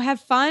go have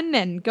fun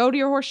and go to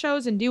your horse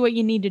shows and do what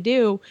you need to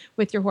do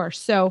with your horse.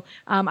 So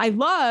I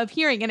love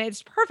hearing, and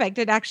it's perfect.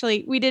 It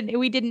actually we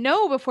didn't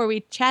know before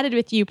we chatted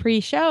with you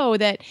pre-show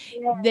that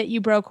you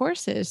broke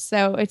horses.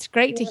 So it's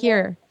great to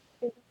hear.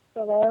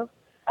 So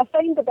I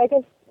find the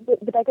biggest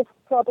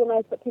problem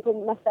is that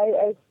people miss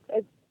out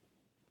is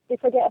they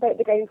forget about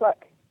the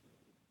groundwork.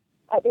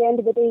 At the end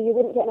of the day, you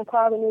wouldn't get in a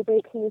car with no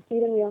brakes and no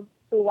steering wheel.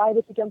 So why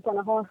would you jump on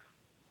a horse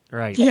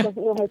that doesn't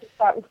know how to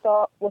start and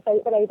stop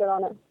without the rider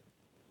on it?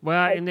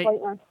 Well,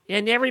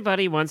 and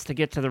everybody wants to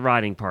get to the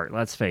riding part.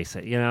 Let's face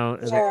it.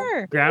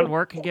 The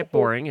groundwork can get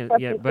boring.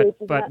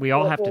 But we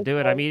all have to do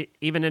it. I mean,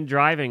 even in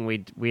driving,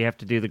 we have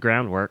to do the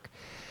groundwork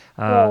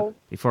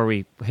before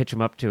we hitch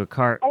them up to a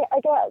cart.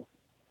 I get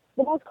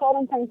the most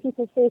common thing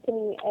people say to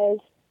me is,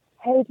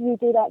 "How do you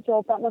do that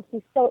job? That must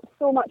be so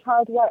much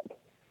hard work."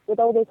 With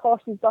all those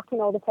horses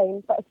ducking all the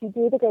time, but if you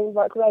do the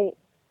groundwork right,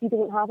 you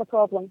don't have a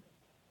problem.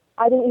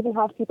 I don't even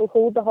have people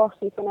hold the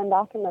horses when I'm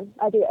backing them.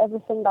 I do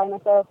everything by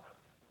myself.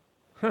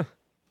 Huh.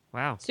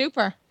 Wow.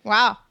 Super.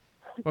 Wow.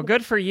 Well,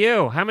 good for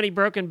you. How many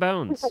broken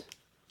bones?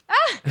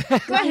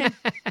 Go ahead.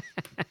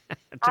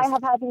 I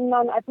have had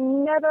none. I've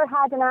never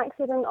had an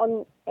accident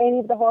on any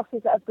of the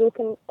horses that I've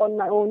broken on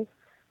my own.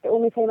 The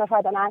only time I've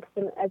had an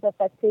accident is if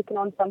I've taken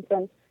on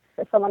something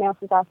that someone else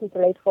has asked me to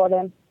ride for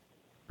them.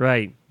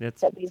 Right.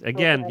 That's,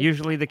 again,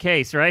 usually the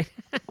case, right?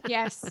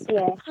 Yes.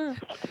 Yeah.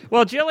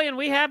 Well, Jillian,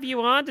 we have you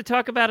on to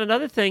talk about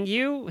another thing.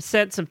 You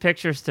sent some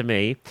pictures to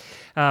me.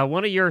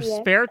 One of your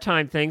spare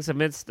time things,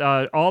 amidst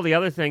all the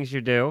other things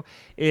you do,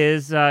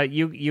 is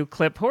you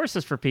clip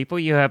horses for people.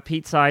 You have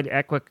Pete Side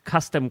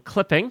Custom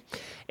Clipping,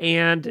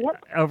 and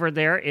over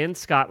there in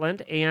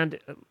Scotland. And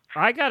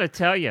I got to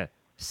tell you,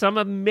 some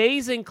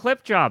amazing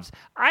clip jobs.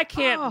 I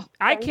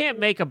can't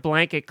make a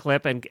blanket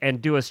clip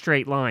and do a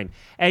straight line.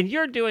 And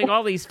you're doing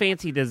all these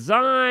fancy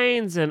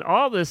designs and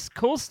all this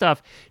cool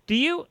stuff. Do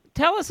you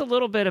tell us a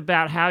little bit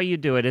about how you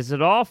do it? Is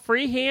it all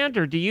freehand,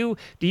 or do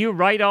you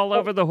write all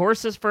over the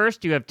horses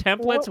first? Do you have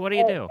templates? What do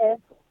you do?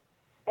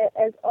 It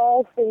is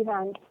all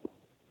freehand.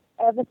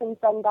 Everything's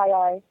done by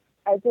eye.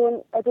 I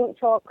don't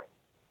chalk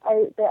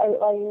out the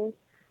outlines.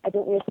 I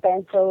don't use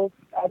pencils.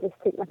 I just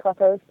take my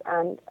clippers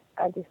and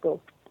I just go.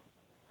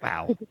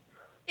 Wow.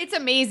 It's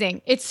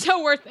amazing. It's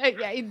so worth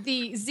it.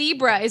 The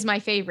zebra is my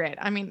favorite.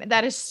 I mean,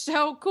 that is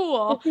so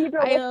cool. The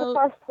zebra was the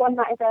first one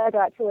that I did,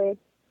 actually.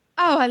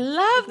 Oh, I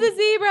love the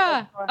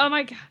zebra. Oh,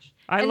 my gosh.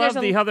 I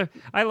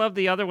love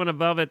the other one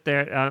above it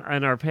there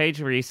on our page,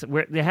 Reese,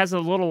 where it has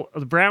a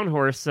brown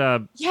horse,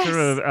 sort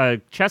of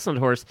a chestnut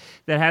horse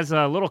that has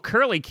little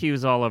curly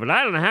cues all over it.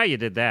 I don't know how you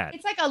did that.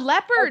 It's like a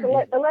leopard.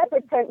 The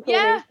leopard print pony.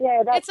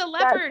 Yeah, that's, it's a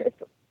leopard.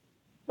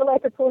 The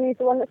leopard pony is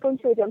the one that's going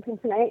show jumping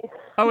tonight.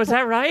 Oh, is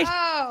that right?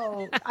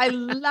 Oh, I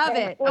love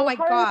it. Well, oh my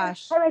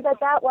gosh. How I did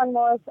that one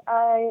was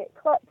I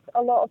clipped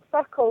a lot of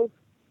circles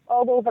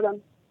all over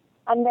them.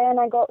 And then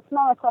I got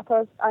smaller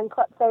clippers and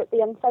clipped out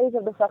the insides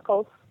of the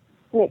circles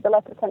to make the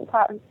leopard print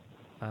pattern.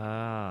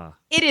 Ah.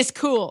 It is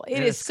cool.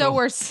 It is so cool.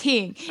 worth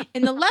seeing.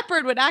 And the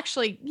leopard would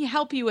actually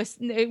help you with,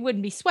 it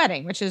wouldn't be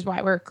sweating, which is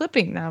why we're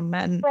clipping them.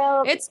 And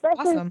it's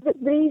awesome. The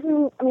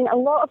reason, a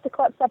lot of the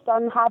clips I've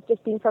done have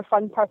just been for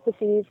fun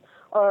purposes,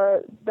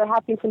 or there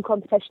have been some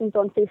competitions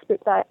on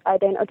Facebook that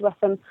I'd entered with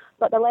them.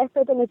 But the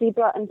leopard and the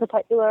zebra in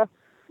particular,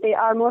 they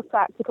are more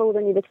practical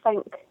than you would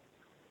think.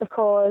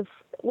 Because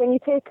when you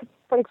take,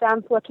 for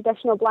example, a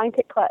traditional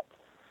blanket clip,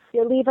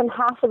 you're leaving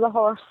half of the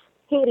horse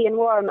hairy and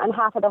warm and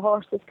half of the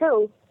horse is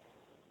cool.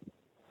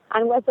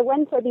 And with the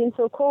winter being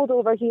so cold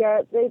over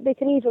here, they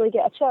can easily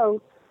get a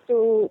chill.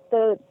 So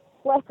the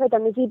leopard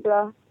and the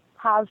zebra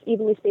have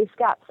evenly spaced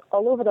gaps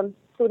all over them.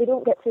 So they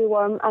don't get too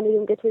warm and they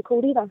don't get too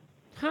cold either.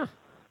 Huh.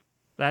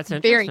 That's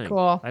interesting. Very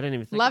cool. I didn't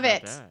even think Love about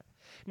it. that.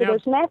 So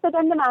there's method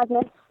in the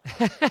madness.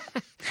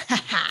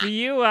 Do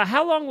you?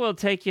 How long will it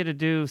take you to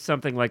do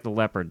something like the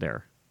leopard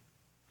there?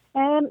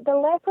 The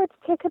leopards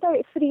take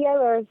about 3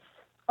 hours,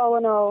 all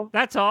in all.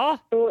 That's all?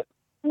 So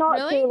not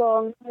Really? too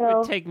long. No. It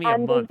would take me a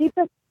month.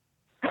 The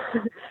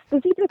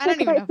zebra I don't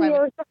took even know about if 3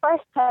 hours the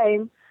first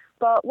time,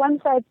 but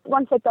once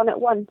I'd done it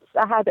once,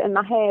 I had it in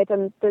my head,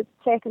 and the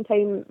second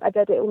time I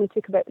did it only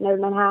took about an hour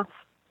and a half.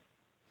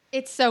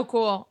 It's so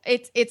cool.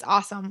 It's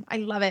awesome. I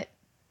love it.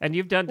 And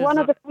you've done One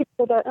of the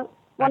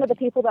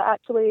people that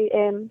actually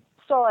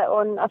saw it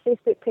on a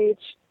Facebook page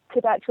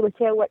could actually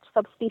tell which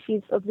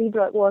subspecies of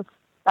zebra it was.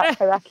 That's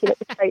how accurate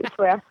the stripes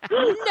were.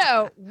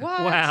 No, what?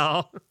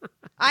 Wow.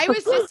 I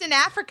was just in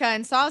Africa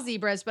and saw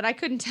zebras, but I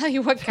couldn't tell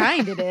you what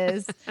kind it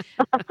is.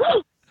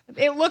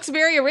 It looks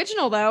very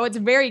original, though. It's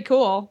very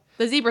cool.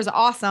 The zebra's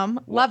awesome.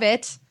 Love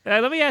it.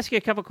 Let me ask you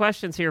a couple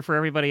questions here for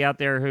everybody out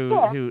there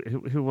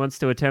who wants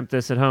to attempt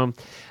this at home.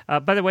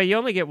 By the way, you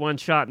only get one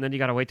shot, and then you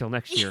got to wait till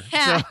next year.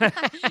 Yeah. So,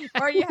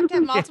 Or you have to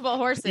have multiple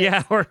horses.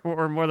 yeah, or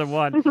more than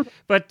one.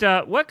 But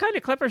what kind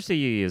of clippers do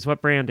you use?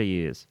 What brand do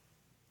you use?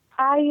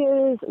 I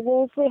use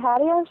Wolseley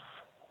Harriers.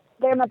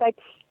 They're my big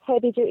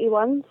heavy-duty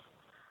ones.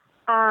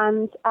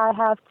 And I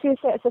have 2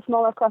 sets of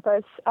smaller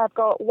clippers. I've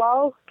got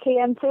Wall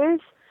KM2s,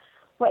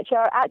 which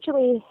are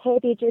actually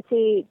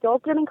heavy-duty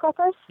dog grooming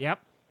clippers. Yep.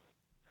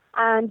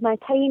 And my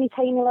tiny,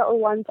 tiny little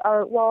ones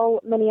are Wall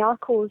Mini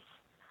Arcos.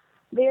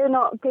 They're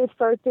not good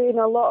for doing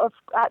a lot of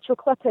actual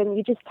clipping.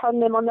 You just turn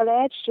them on their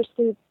edge just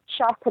to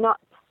sharpen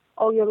up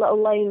all your little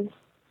lines.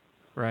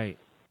 Right.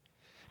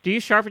 Do you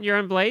sharpen your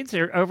own blades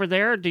over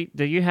there? Do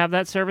you have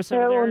that service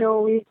over there?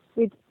 No,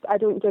 I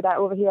don't do that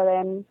over here.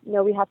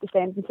 No, we have to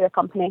send them to a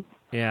company.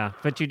 Yeah,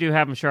 but you do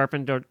have them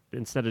sharpened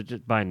instead of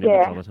just buying new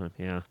ones all the time.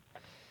 Yeah.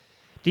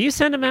 Do you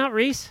send them out,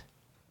 Reese?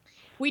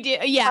 We do.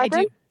 Yeah, I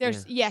do.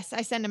 Yes,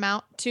 I send them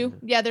out too.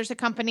 Yeah, there's a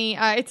company.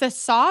 It's a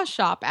saw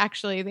shop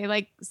actually.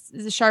 They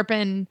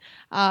sharpen,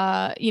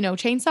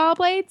 chainsaw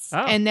blades,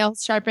 and they'll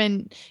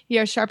sharpen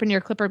your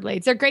clipper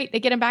blades. They're great.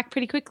 They get them back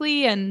pretty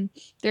quickly, and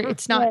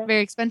it's not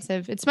very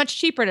expensive. It's much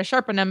cheaper to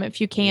sharpen them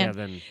if you can. Yeah,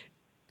 then.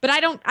 But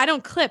I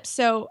don't clip,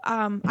 so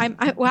I'm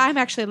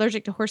actually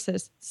allergic to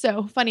horses.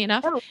 So funny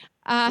enough,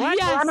 I'm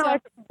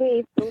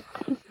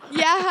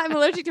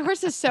allergic to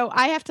horses, so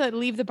I have to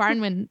leave the barn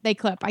when they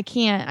clip. I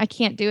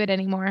can't do it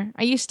anymore.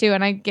 I used to,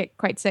 and I get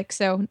quite sick.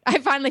 So I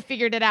finally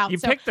figured it out. You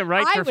picked the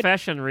right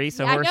profession, Reese,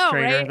 a horse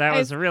trainer. Right? That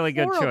was a really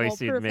good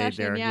choice you made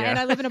there. Yeah, and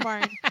I live in a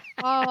barn.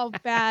 All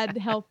bad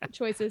health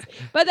choices,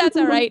 but that's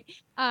all right.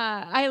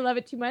 I love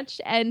it too much,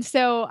 and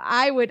so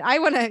I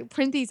want to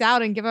print these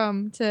out and give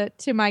them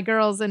to my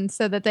girls, and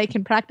so that they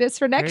can practice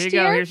for next year.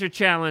 There you go. Here's your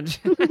challenge.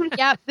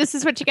 Yep, this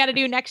is what you got to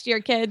do next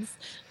year, kids.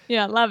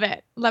 Yeah, love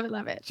it.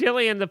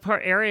 Gillian, the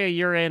area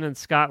you're in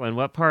Scotland,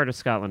 what part of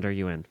Scotland are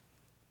you in?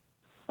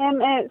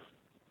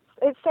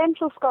 It's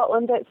central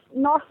Scotland. It's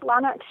North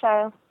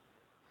Lanarkshire.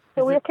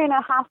 So we're kind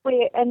of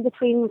halfway in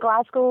between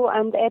Glasgow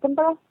and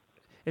Edinburgh.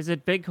 Is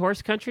it big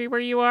horse country where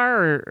you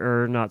are,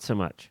 or not so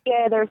much?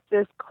 Yeah,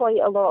 there's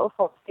quite a lot of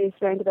horses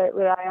around about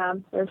where I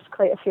am. There's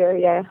quite a few,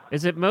 yeah.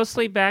 Is it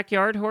mostly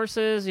backyard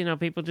horses,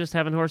 people just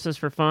having horses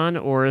for fun,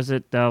 or is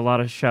it a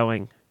lot of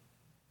showing?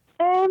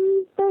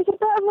 There's a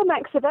bit of a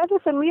mix of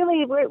everything,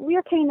 really.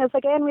 We're kind of,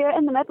 again, we're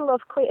in the middle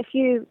of quite a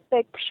few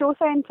big show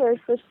centres.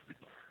 There's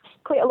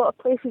quite a lot of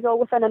places all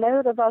within an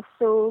hour of us,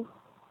 so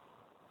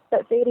a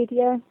bit varied,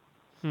 yeah.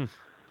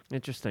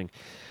 Interesting.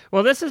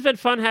 Well, this has been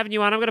fun having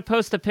you on. I'm going to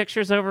post the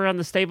pictures over on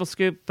the Stable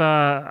Scoop.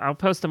 I'll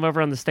post them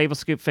over on the Stable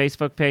Scoop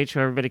Facebook page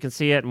so everybody can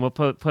see it, and we'll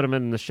put them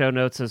in the show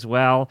notes as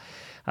well.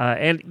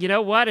 And you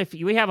know what? If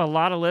we have a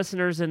lot of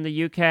listeners in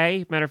the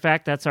UK, matter of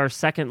fact, that's our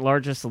second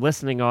largest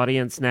listening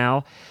audience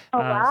now. Oh,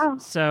 wow.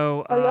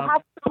 So you'll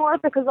have to more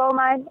because all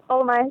my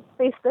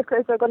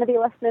Facebookers are going to be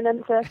listening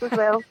into this as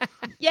well.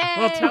 Yay!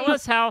 Well, tell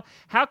us how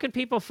can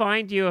people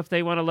find you if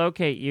they want to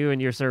locate you and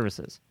your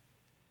services?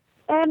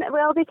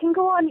 Well, they can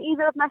go on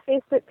either of my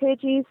Facebook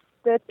pages,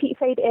 the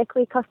Peatside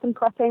Equine Custom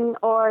Clipping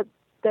or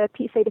the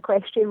Peatside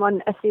Equestrian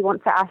one, if they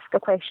want to ask a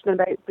question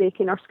about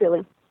breaking or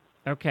schooling.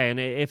 Okay, and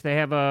if they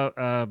have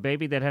a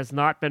baby that has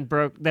not been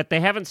that they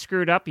haven't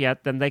screwed up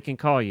yet, then they can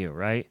call you,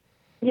 right?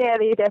 Yeah,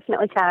 they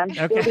definitely can.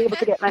 Okay. They'll be able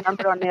to get my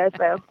number on there as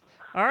well.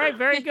 All right,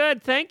 very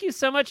good. Thank you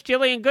so much,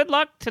 Jillian. Good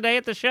luck today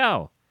at the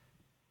show.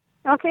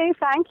 Okay,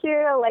 thank you.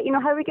 I'll let you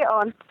know how we get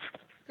on.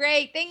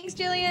 Great. Thanks,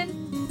 Jillian.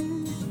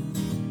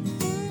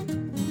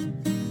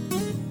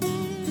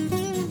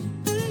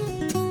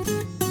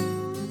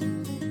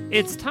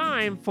 It's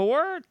time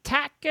for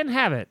Tack and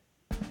Habit.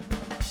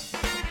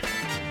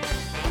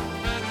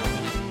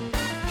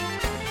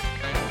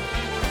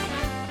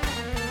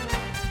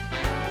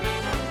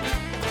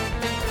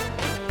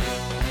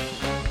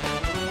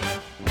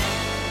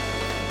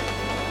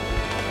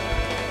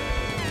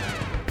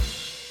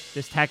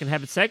 This Tack and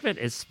Habit segment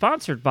is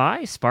sponsored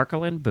by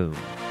Sparkle and Boom.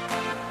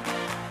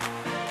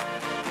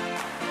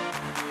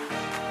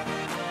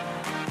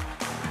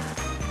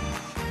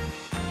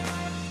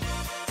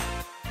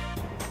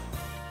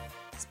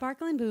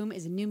 Sparkle and Boom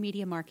is a new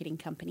media marketing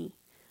company.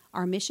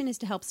 Our mission is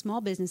to help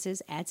small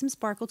businesses add some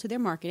sparkle to their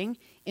marketing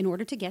in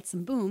order to get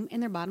some boom in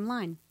their bottom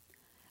line.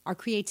 Our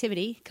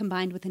creativity,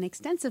 combined with an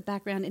extensive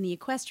background in the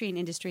equestrian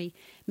industry,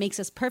 makes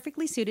us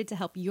perfectly suited to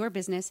help your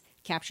business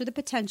capture the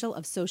potential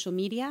of social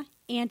media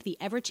and the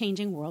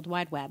ever-changing World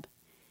Wide Web.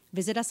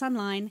 Visit us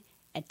online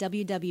at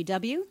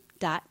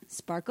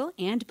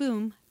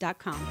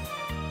www.sparkleandboom.com.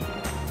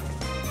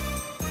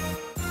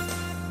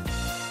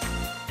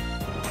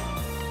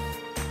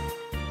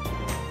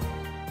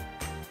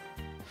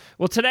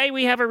 Well, today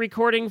we have a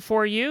recording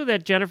for you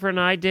that Jennifer and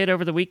I did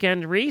over the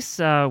weekend, Reese,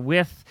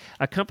 with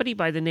a company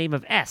by the name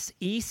of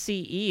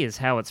ECE is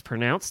how it's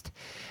pronounced.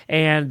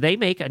 And they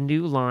make a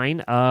new line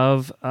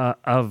of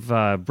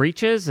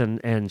breeches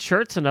and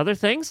shirts and other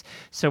things.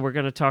 So we're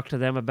going to talk to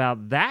them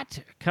about that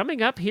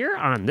coming up here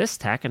on this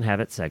Tack and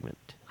Habit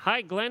segment.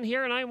 Hi, Glenn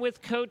here, and I'm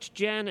with Coach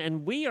Jen,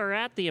 and we are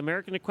at the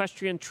American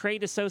Equestrian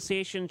Trade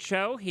Association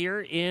show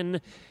here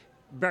in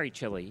very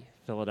chilly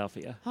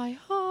Philadelphia.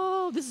 Hi-ho.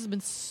 This has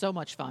been so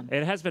much fun.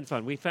 It has been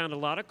fun. We found a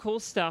lot of cool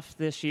stuff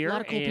this year. A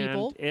lot of cool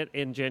people.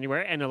 In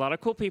January, and a lot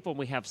of cool people. And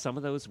we have some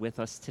of those with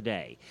us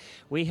today.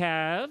 We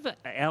have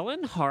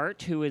Ellen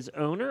Hart, who is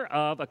owner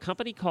of a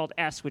company called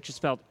S, which is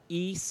spelled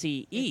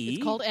ECE.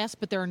 It's called S,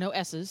 but there are no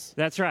S's.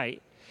 That's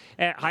right.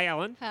 Hi,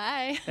 Ellen.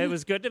 Hi. It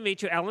was good to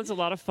meet you. Ellen's a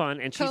lot of fun,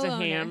 and she's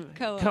Co-owner.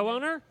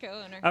 Co-owner?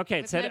 Co-owner. Okay,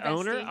 it With said my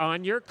owner bestie.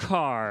 on your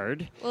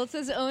card. Well, it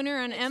says owner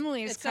on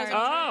Emily's It says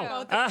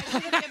card. Oh. I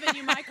should have given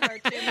you my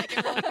card, too, make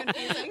it really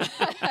confusing.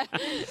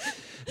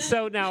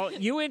 So now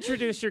you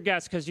introduce your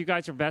guest because you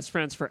guys are best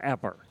friends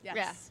forever.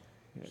 Yes.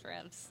 Yeah.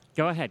 Shreds.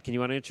 Go ahead. Can you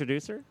want to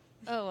introduce her?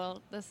 Oh,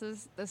 well, this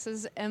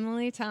is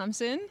Emily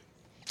Thompson.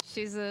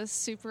 She's a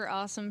super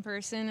awesome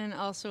person and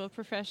also a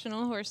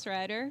professional horse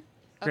rider.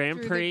 Up Grand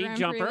through the Prix Grand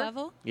jumper. Prix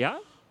level. Yeah.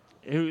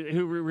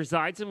 Who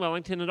resides in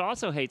Wellington and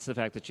also hates the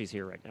fact that she's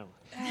here right now.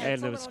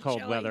 And it was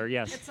cold weather,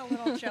 yes. It's a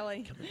little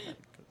chilly.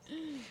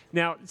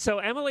 Now, so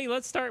Emily,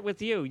 let's start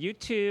with you. You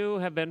two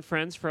have been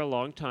friends for a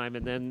long time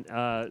and then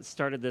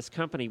started this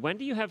company. When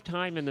do you have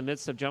time in the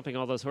midst of jumping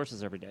all those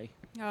horses every day?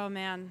 Oh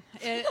man,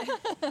 it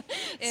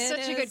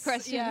Such a good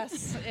question.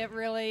 Yes,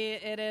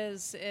 it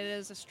is. It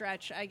is a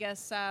stretch. I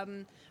guess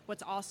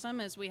what's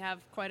awesome is we have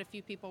quite a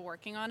few people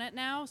working on it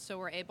now, so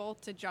we're able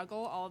to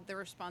juggle all of the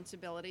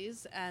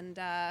responsibilities, and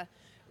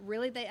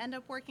really they end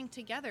up working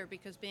together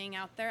because being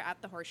out there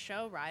at the horse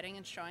show, riding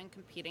and showing,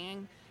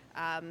 competing.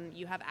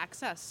 You have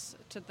access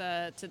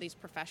to these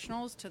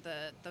professionals, to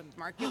the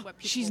market, what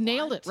people She's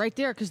nailed it right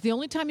there, because the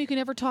only time you can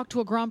ever talk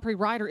to a Grand Prix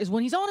rider is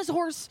when he's on his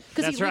horse,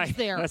 because he That's lives right.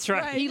 there. That's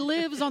right. He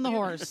lives on the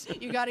horse.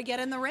 You got to get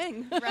in the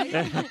ring,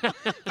 right?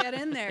 Get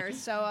in there.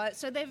 So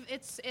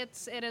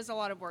it is a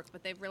lot of work,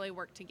 but they've really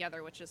worked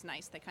together, which is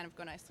nice. They kind of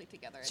go nicely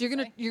together. So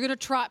you're gonna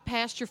trot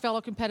past your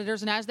fellow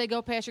competitors, and as they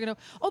go past, you're gonna,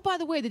 oh, by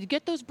the way, did you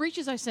get those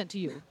breeches I sent to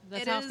you?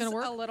 That's how it's gonna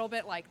work. A little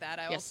bit like that,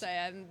 I will Yes. say.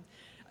 I'm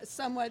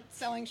somewhat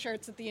selling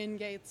shirts at the in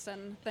gates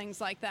and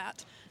things like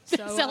that.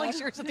 So Selling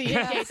shirts at the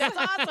in-gate. That's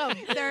awesome.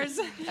 There's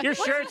Your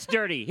shirt's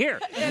dirty. Here.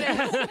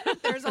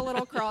 there's a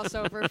little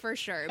crossover for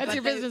sure. That's but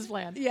your business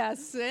plan.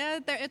 Yes,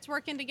 it's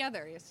working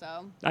together.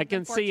 So I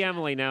can see fortunate.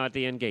 Emily now at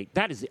the end gate.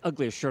 That is the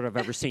ugliest shirt I've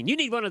ever seen. You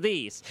need one of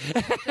these.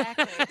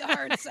 Exactly. The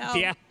hard sell.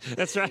 Yeah,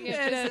 that's right.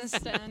 It is.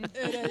 Business done.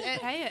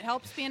 Hey, it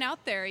helps being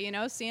out there,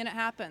 seeing it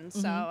happen.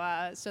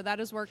 So that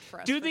has worked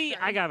for us.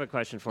 I got a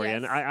question for you,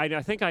 and Yes.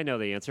 I think I know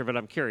the answer, but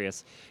I'm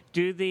curious.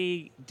 Do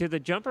the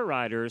jumper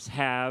riders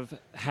have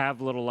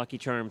little Lucky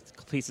Charm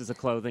pieces of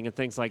clothing and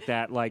things like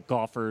that, like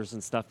golfers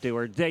and stuff do?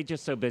 Or are they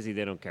just so busy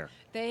they don't care?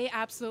 They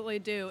absolutely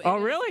do.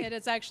 Really? It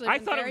is actually. I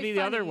been thought it would very be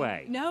the funny. other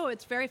way. No,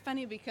 it's very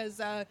funny because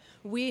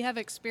we have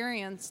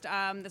experienced.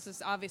 This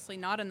is obviously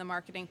not in the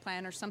marketing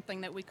plan or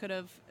something that we could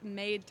have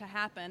made to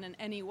happen in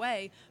any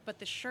way. But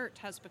the shirt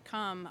has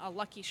become a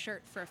lucky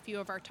shirt for a few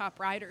of our top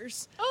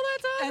riders. Oh,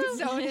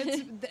 that's awesome!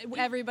 And so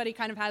everybody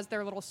kind of has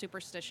their little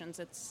superstitions.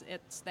 It's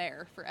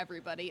there for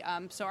everybody.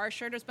 So our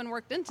shirt has been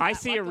worked into. I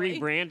that, see luckily. a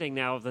rebranding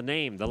now of the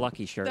name, the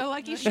Lucky Shirt. The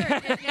Lucky Shirt.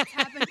 It's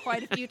happened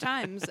quite a few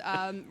times.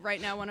 Right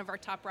now, one of our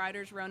top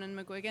riders, Ronan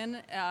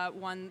McGuigan,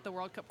 won the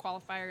World Cup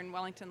qualifier in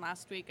Wellington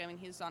last week. I mean,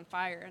 he's on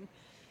fire, and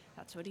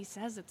that's what he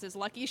says. It's his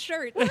lucky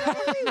shirt. You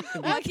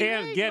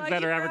can't get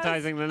better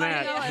advertising than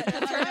that.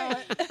 I know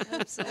it.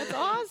 That's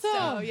awesome.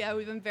 So, yeah,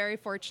 we've been very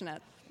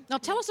fortunate. Now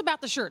tell us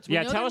about the shirts. We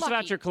Yeah, know tell they're us about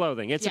lucky. your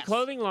clothing. It's a Yes.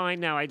 clothing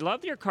line. Now, I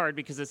love your card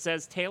because it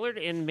says tailored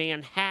in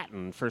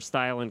Manhattan for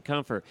style and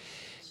comfort.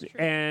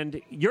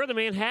 And you're the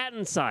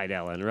Manhattan side,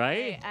 Ellen,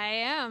 right? I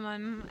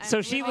am.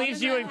 So she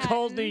leaves you in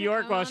cold New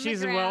York while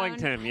she's in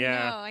Wellington.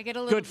 Yeah. No, I get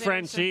a little good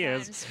friend she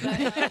is.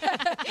 sometimes,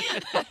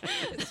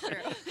 It's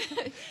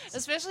true.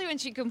 Especially when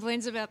she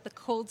complains about the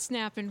cold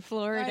snap in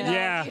Florida.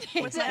 Yeah.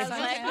 It's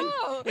like,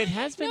 oh, It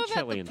has been know about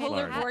chilly the in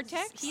polar Florida.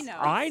 vortex? He knows.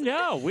 I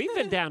know. We've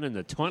been down in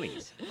the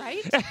 20s.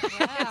 Right?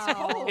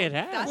 Wow. It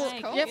has.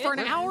 That's cold. Yeah, for an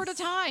hour at a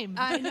time.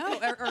 I know,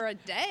 or a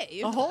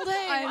day. A whole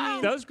day. I Wow.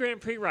 mean, Those Grand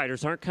Prix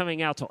riders aren't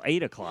coming out till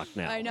 8 o'clock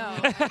now. I know.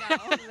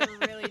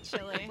 We're really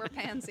chilly. We're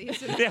pansies.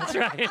 That's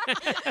right.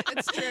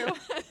 It's true.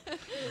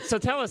 So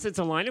tell us, it's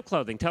a line of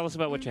clothing. Tell us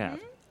about what you have.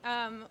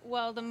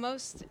 Well, the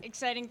most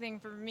exciting thing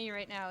for me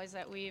right now is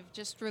that we've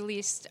just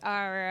released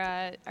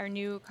our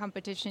new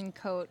competition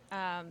coat,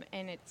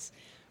 and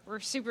we're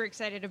super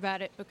excited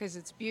about it because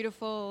it's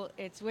beautiful,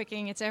 it's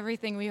wicking, it's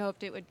everything we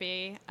hoped it would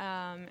be,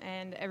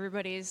 and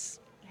everybody's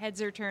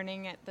heads are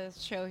turning at the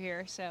show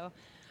here. So,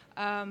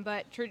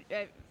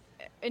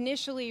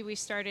 initially we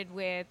started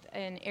with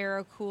an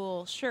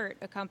AeroCool shirt,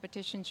 a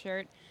competition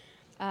shirt,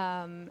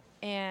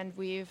 and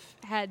we've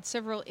had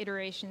several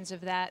iterations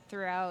of that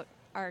throughout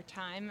our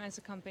time as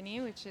a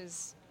company, which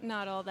is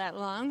not all that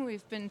long.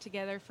 We've been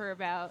together for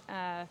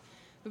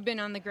we've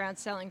been on the ground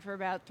selling for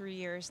about 3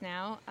 years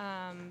now.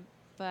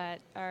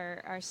 But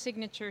our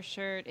signature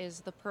shirt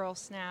is the Pearl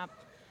Snap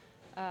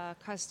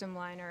custom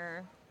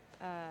liner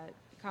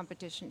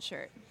competition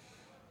shirt.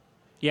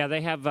 Yeah,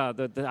 they have.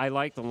 I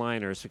like the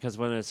liners because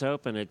when it's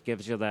open, it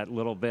gives you that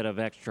little bit of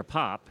extra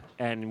pop,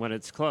 and when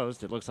it's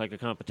closed, it looks like a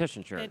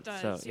competition shirt. It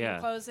does. So, You yeah.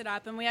 close it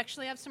up, and we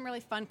actually have some really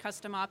fun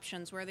custom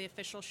options. We're the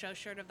official show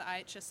shirt of the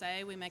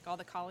IHSA. We make all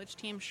the college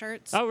team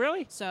shirts. Oh,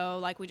 really? So,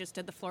 like, we just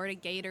did the Florida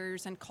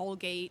Gators and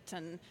Colgate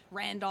and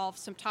Randolph,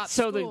 some top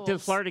So schools. the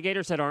Florida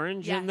Gators had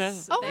orange in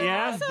Yes. the. Oh,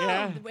 yeah, awesome.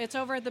 yeah. It's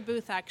over at the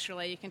booth,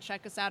 actually. You can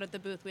check us out at the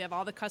booth. We have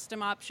all the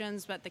custom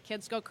options, but the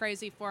kids go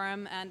crazy for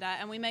them, and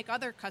we make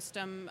other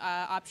custom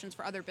options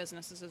for other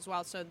businesses as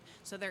well. So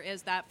there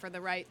is that for the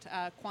right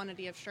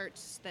quantity of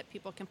shirts that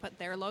people can put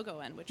their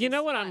logo in. Which You is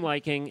know what fun. I'm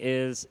liking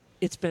is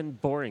it's been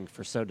boring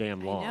for so damn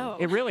long. know.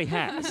 It really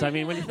has. I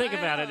mean, when you think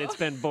about it, it's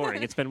been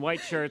boring. It's been white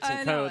shirts and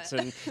I know coats, it.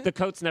 and the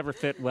coats never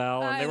fit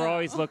well, and I they were know.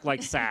 always look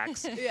like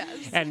sacks.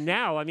 Yes. And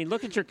now, I mean,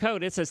 look at your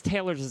coat. It's as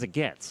tailored as it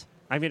gets.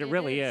 I mean, it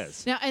really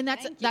is. Now, and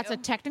that's Thank a you.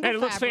 technical And it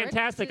looks fabric.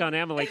 fantastic on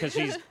Emily because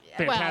she's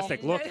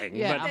fantastic looking.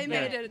 yeah. But,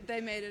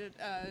 They made it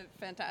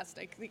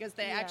fantastic because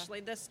they actually,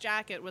 this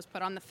jacket was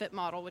put on the fit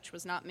model, which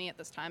was not me at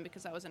this time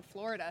because I was in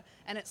Florida,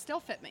 and it still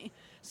fit me.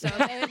 So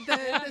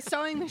the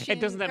sewing machine.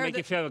 And doesn't that or make the-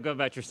 you feel good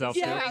about yourself,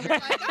 Yeah, too? you're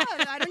like,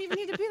 oh, I don't even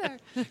need to be there.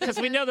 Because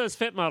we know those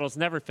fit models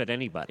never fit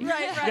anybody.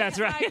 Right. That's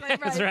right. Exactly,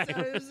 That's right.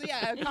 So it was,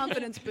 a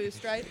confidence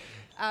boost, right?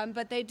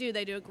 But they do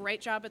a great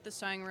job at the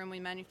sewing room. We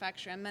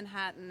manufacture in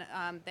Manhattan.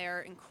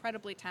 They're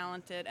incredibly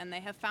talented, and they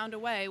have found a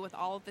way with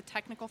all of the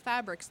technical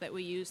fabrics that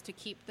we use to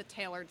keep the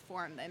tailored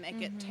form. They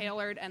make it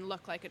tailored and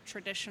look like a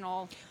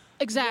traditional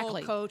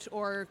Exactly. wool coat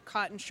or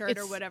cotton shirt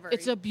or whatever.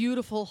 It's a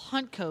beautiful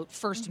hunt coat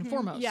first and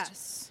foremost.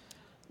 yes.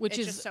 which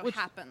It is just so which,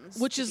 happens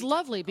which to is be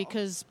lovely technical.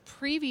 because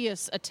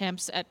previous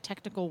attempts at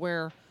technical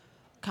wear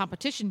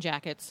competition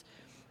jackets,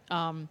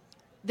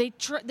 they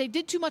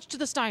did too much to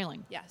the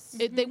styling. Yes.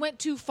 They went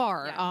too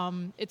far. Yeah.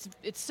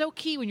 It's so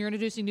key when you're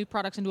introducing new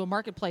products into a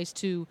marketplace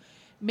to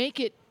make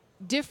it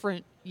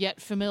different yet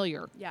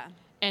familiar. Yeah.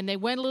 And they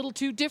went a little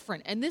too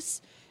different. And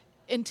this,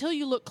 until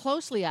you look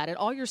closely at it,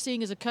 all you're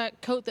seeing is a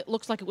coat that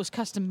looks like it was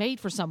custom made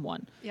for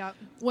someone. Yep.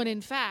 When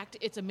in fact,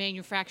 it's a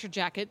manufactured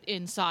jacket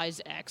in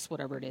size X,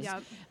 whatever it is.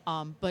 Yep.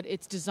 But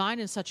it's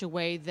designed in such a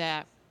way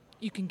that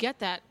you can get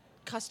that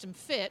custom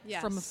fit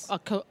Yes. from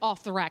a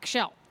off the rack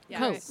shelf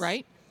coat, Yes.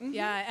 right?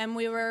 Yeah, and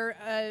we were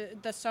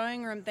the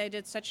sewing room. They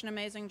did such an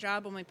amazing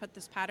job when we put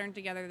this pattern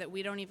together that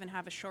we don't even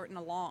have a short and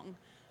a long.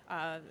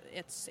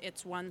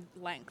 It's one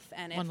length,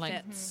 and it One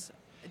length. fits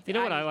You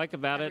know what I like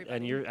about it,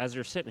 and as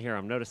you're sitting here,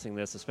 I'm noticing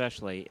this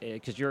especially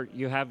because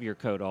you have your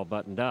coat all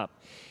buttoned up.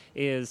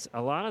 Is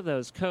a lot of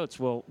those coats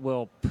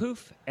will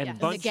poof and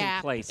bunch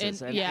in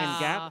places and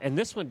gap, and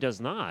this one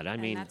does not. I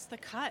mean, that's the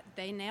cut.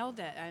 They nailed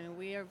it. I mean,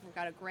 we've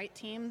got a great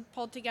team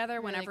pulled together.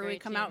 Whenever we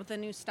come out with a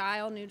new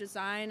style, new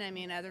design, I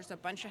mean, there's a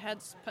bunch of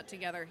heads put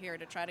together here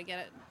to try to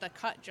get the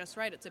cut just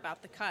right. It's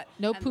about the cut.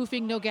 No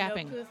poofing, no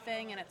gapping. No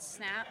poofing, and it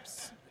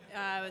snaps.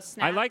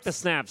 I like the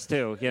snaps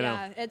too. You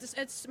know,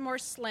 it's more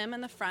slim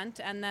in the front,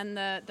 and then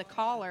the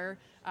collar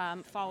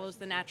follows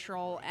the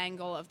natural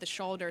angle of the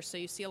shoulder. So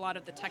you see a lot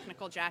of the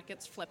technical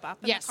jackets flip up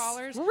in the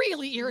collars.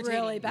 Really irritating.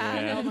 Really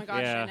bad. Yeah. Oh my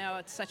gosh, Yeah. I know,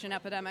 it's such an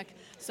epidemic.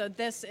 So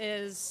this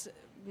is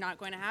not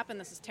going to happen.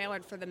 This is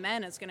tailored for the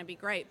men. It's going to be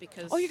great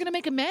because you're going to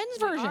make a men's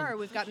version.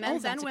 We've got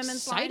men's and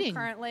women's exciting. line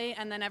currently,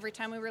 and then every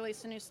time we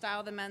release a new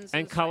style, the men's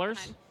and is colors.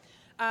 Right behind.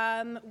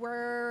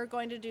 We're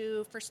going to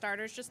do, for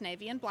starters, just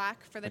navy and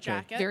black for the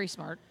jacket. Very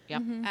smart.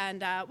 Yep.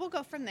 And we'll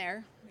go from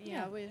there.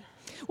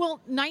 Well,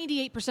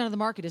 98% of the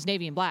market is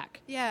navy and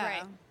black. Yeah.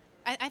 Right.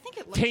 I think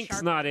it looks Pink's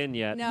sharper. not in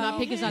yet. No,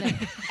 Pink is not in.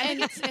 I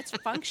think it's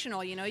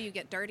functional. You know, you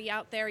get dirty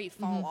out there, you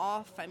fall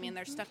off. I mean,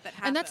 there's stuff that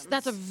happens. And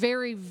that's a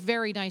very,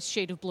 very nice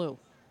shade of blue.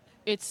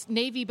 It's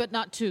navy, but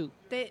not two.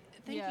 Thank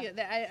you.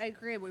 I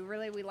agree.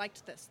 We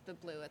liked the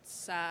blue.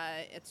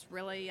 It's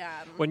really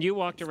When you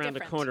walked around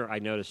different. the corner, I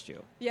noticed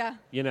you. Yeah.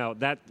 You know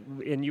that,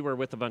 and you were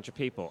with a bunch of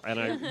people,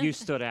 and you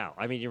stood out.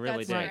 I mean, you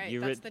really That's did. right.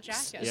 You That's the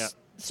jacket. Yeah.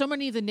 So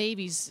many of the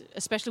navies,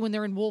 especially when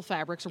they're in wool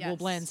fabrics or wool Yes.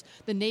 blends,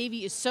 the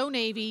navy is so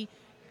navy.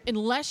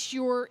 Unless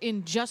you're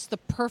in just the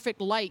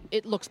perfect light,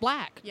 it looks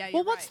black. Yeah,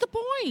 well, you're what's the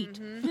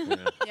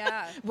point?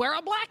 Yeah. Wear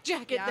a black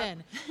jacket Yeah.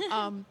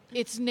 then.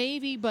 It's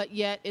navy, but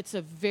yet it's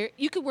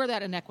you could wear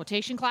that in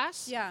equitation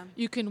class. Yeah.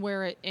 You can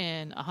wear it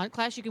in a hunt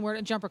class. You can wear it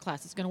in jumper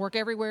class. It's going to work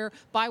everywhere.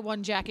 Buy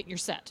one jacket and you're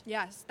set.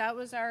 Yes, that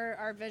was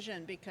our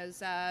vision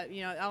because,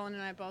 Ellen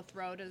and I both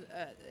rode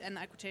in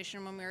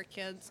equitation when we were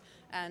kids.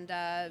 And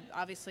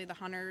obviously the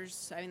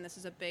hunters, I mean, this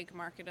is a big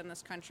market in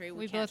this country.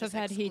 We can't both have just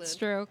had heat exclude.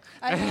 stroke.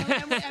 I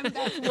know, and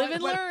that's Live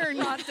and what learn.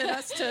 prompted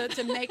us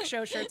to make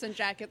show shirts and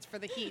jackets for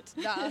the heat.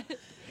 Duh.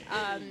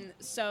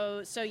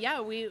 So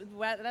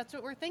that's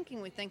what we're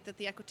thinking. We think that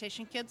the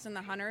equitation kids and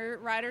the hunter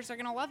riders are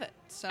going to love it.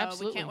 So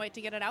Absolutely. we can't wait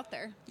to get it out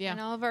there. Yeah. And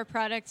all of our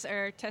products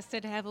are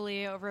tested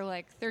heavily over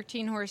like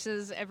 13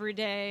 horses every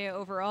day,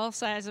 over all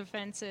size of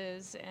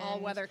fences. And All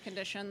weather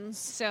conditions.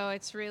 So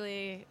it's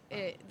really,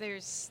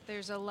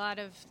 there's a lot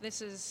of,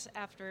 this is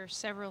after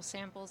several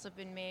samples have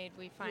been made,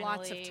 we finally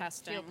Lots of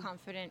testing. feel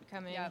confident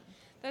coming. Yep.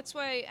 That's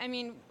why, I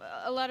mean,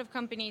 a lot of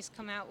companies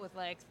come out with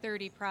like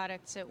 30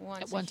 products at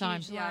once. At one a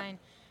time. huge Yeah. line.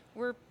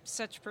 We're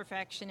such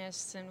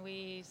perfectionists, and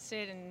we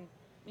sit and,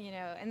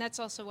 and that's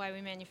also why we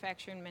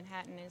manufacture in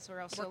Manhattan, is we're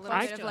also a little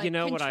bit of like you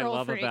know what I control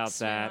love freaks. about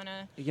We that?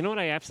 wanna- You know what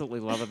I absolutely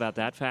love about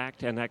that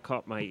fact, and that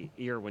caught my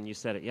ear when you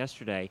said it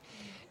yesterday,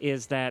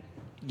 is that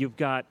you've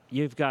got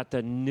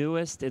the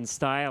newest in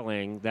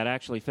styling that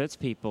actually fits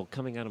people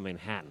coming out of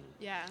Manhattan.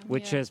 Yeah.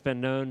 Which Yeah. has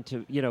been known to,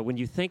 when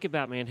you think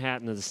about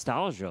Manhattan, the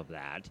nostalgia of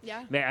that,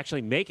 Yeah.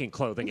 actually making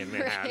clothing in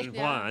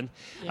Manhattan,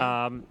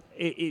 yeah.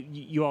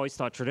 you always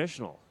thought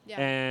traditional. Yeah.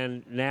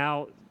 And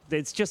now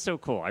it's just so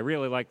cool. I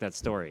really like that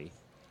story.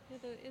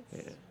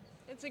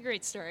 It's a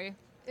great story.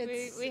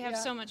 It's- We have yeah.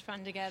 so much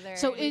fun together.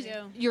 So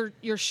and-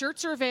 your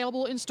shirts are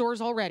available in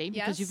stores already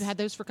because Yes. you've had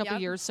those for a couple of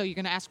Yep. years. So you're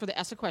going to ask for the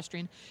S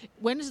Equestrian.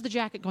 When is the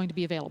jacket going to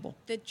be available?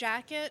 The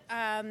jacket,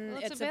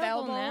 it's it's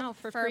available available now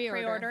for pre-order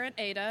pre-order. at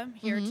Ada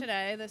here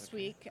today, this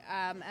week.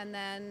 And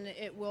then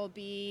it will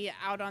be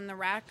out on the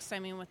racks,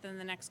 within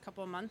the next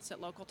couple of months at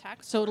local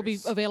tax So it'll be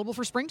stores. available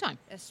for springtime.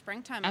 It's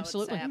springtime,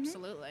 Absolutely. I would say.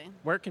 Absolutely.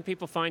 Where can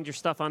people find your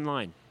stuff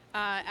online?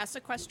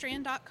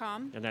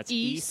 Sequestrian.com. And that's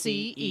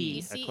ECE.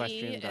 ECE,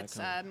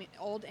 Equestrian.com. it's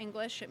Old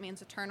English. It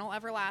means eternal,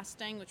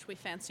 everlasting, which we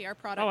fancy our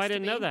products Oh, I to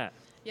didn't be. know that.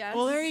 Yes.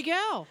 Well, there you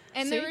go.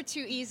 And See? there were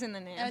 2 E's in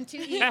the name. And 2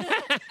 E's,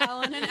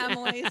 Ellen and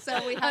Emily.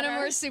 So we on had a our,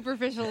 more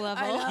superficial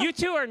level. You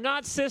two are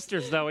not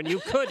sisters, though, and you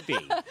could be.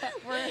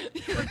 we're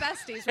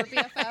besties. We're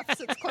BFFs.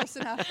 It's close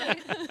enough,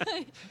 right?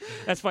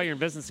 That's why you're in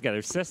business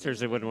together.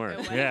 Sisters, it wouldn't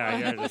work.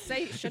 Yeah. People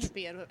say you shouldn't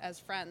be as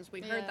friends.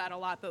 We've heard Yeah. that a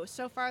lot, but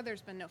so far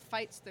there's been no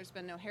fights. There's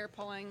been no hair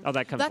pulling. Oh,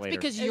 that comes That's later.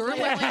 because you're in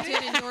Wellington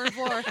and you're in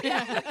Florida.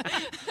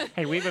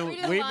 Hey, We did a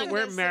lot of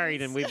we're those married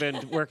things. and we've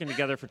been working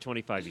together for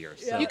 25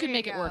 years. So. You can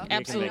make it work. You can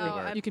Absolutely. make it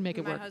work. You can make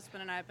it My work.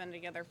 husband and I have been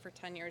together for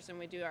 10 years, and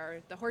we do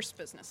the horse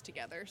business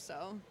together.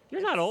 So You're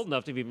not old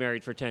enough to be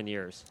married for 10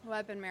 years. Well,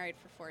 I've been married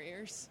for 4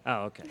 years.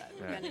 Oh, okay.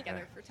 We've been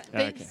together for 10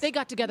 They, years. Okay. they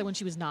got together when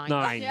she was 9.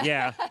 9,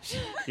 yeah.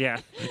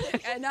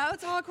 And now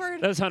it's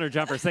awkward. Those hunter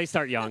jumpers, they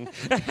start young.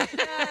 It's the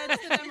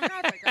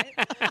demographic,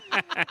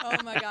 right? Oh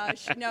my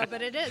gosh, no,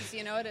 but it is.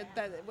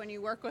 When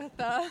you work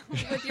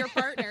with your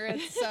partner,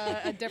 it's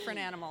a different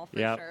animal for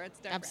sure. It's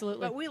different.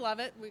 Absolutely. But we love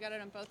it. We got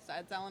it on both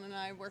sides. Ellen and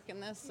I work in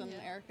this, and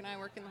Eric and I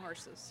work in the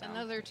horses. So.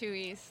 Another two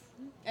E's.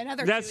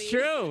 That's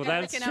true.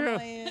 That's Eric and true.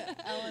 Emily,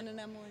 Ellen and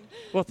Emily.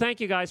 Well, thank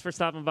you guys for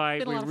stopping by.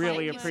 Been a We lot of fun.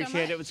 really Thank you so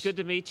appreciate it. much. It was good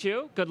to meet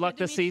you. Good luck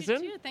Good this to meet you,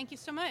 season. too. Thank you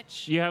so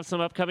much. You have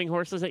some upcoming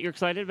horses that you're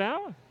excited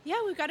about? Yeah,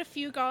 we've got a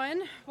few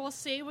going. We'll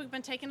see. We've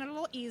been taking it a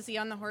little easy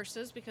on the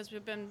horses because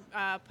we've been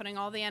putting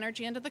all the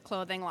energy into the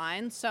clothing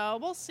line. So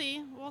we'll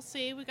see.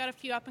 We've got a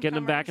few up and Getting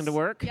them back into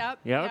work? Yep.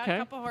 Yeah, okay. A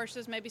couple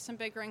horses, maybe some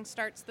big ring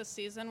starts this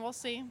season. We'll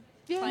see.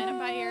 Playing them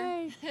by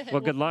ear.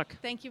 Well, good luck.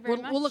 Thank you very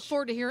much. We'll look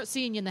forward to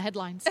seeing you in the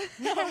headlines.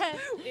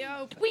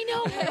 We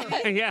know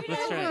her. Yeah,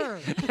 that's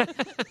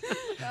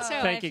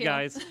right. Thank you,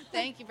 guys.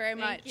 Thank you very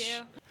much. Thank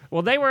you.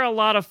 Well, they were a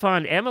lot of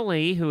fun.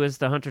 Emily, who is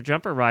the hunter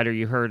jumper rider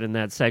you heard in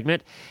that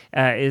segment,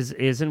 is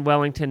in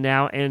Wellington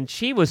now, and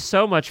she was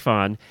so much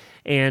fun.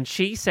 And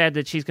she said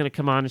that she's going to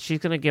come on and she's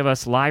going to give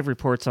us live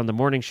reports on the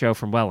morning show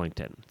from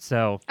Wellington.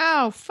 So,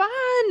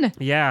 fun!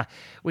 Yeah,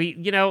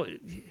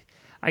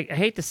 I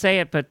hate to say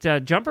it, but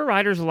jumper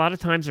riders a lot of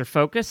times are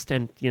focused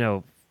and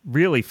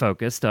really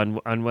focused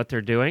on what they're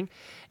doing.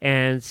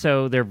 And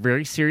so they're a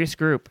very serious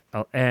group.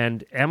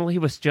 And Emily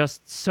was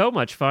just so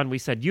much fun. We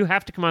said, you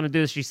have to come on and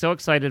do this. She's so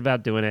excited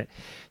about doing it.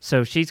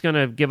 So she's going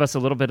to give us a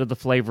little bit of the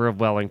flavor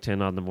of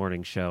Wellington on the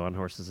morning show on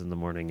Horses in the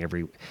Morning.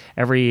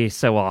 Every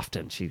so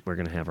often we're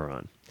going to have her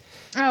on.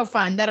 Oh,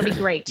 fun. That'll be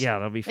great. Yeah,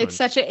 that'll be fun. It's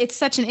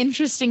such an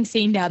interesting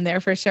scene down there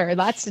for sure.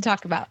 Lots to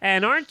talk about.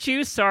 And aren't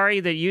you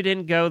sorry that you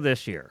didn't go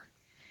this year?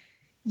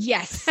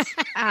 Yes,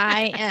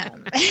 I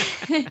am.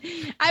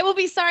 I will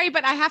be sorry,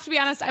 but I have to be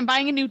honest. I'm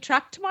buying a new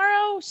truck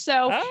tomorrow,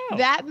 so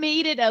that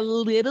made it a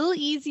little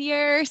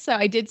easier. So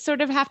I did sort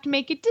of have to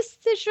make a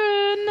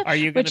decision. Are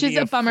you going to be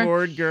a bummer.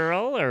 Ford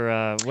girl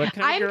or what kind of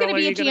girl? I'm going to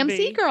be a gonna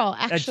GMC girl,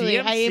 actually.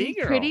 A GMC I am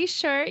girl. pretty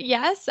sure.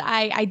 Yes,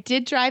 I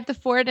did drive the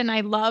Ford, and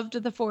I loved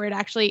the Ford,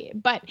 actually.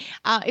 But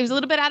it was a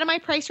little bit out of my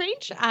price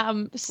range.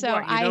 So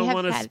What, you don't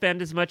want to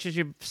spend as much as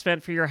you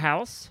spent for your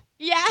house?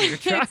 Yeah,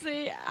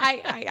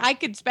 I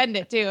could spend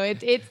it too.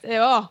 It's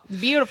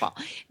beautiful.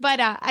 But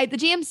the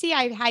GMC,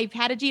 I've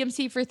had a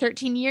GMC for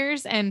 13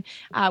 years, and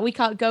we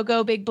call it Go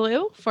Go Big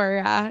Blue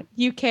for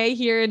UK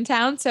here in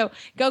town. So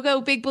Go Go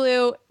Big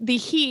Blue, the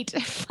heat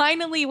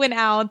finally went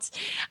out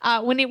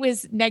when it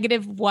was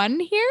 -1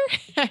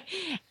 here,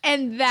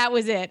 and that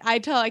was it.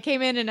 I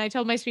came in and I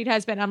told my sweet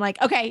husband, I'm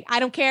like, okay, I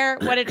don't care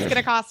what it's going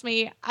to cost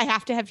me. I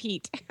have to have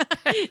heat.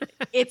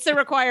 It's a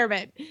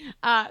requirement.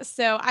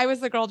 So I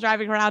was the girl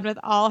driving around with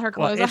all her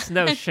clothes Well, it's on.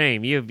 no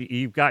shame.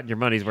 You've gotten your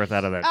money's worth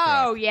out of that truck.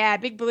 Oh yeah,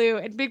 Big Blue.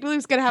 And Big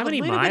Blue's gonna have How many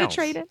a little bit of miles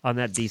trade-in. on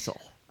that diesel?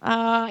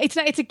 It's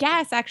a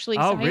gas actually.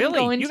 Oh, so I am really?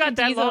 going You to got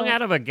that diesel. long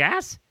out of a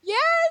gas? Yes.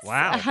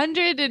 Wow.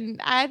 100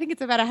 and I think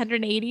it's about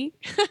 180.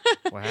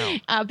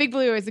 Wow. Big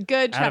Blue is a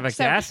good truck. Out of a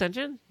gas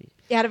engine?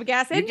 Out of a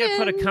gas You engine. can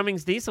put a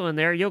Cummins diesel in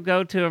there, you'll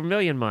go to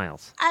 1,000,000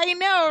 miles. I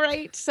know,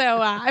 right?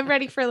 So I'm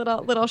ready for a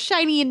little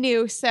shiny and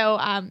new. So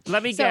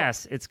Let me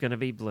guess, it's going to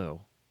be blue.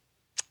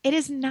 It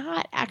is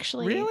not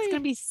actually. Really? It's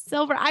going to be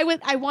silver.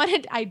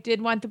 I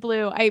did want the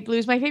blue.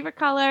 Blue's my favorite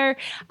color.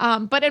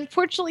 But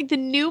unfortunately, the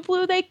new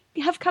blue they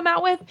have come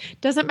out with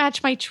doesn't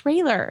match my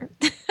trailer.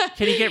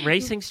 Can you get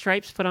racing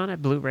stripes put on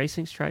it? Blue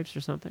racing stripes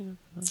or something?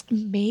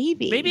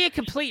 Maybe a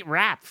complete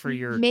wrap for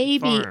your Maybe.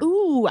 farm.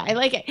 Ooh, I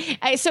like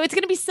it. So it's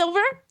going to be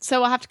silver.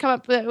 So I'll have to come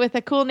up with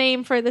a cool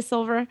name for the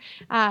silver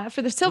truck.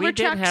 We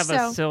did have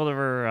a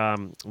silver.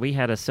 We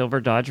had a silver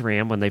Dodge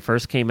Ram when they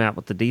first came out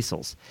with the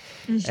diesels,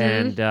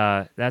 and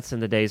that's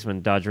in the days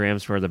when Dodge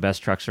Rams were the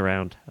best trucks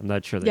around. I'm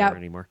not sure they are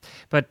anymore.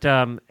 But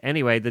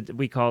anyway,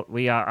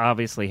 we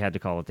obviously had to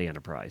call it the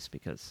Enterprise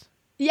because.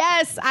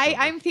 Yes,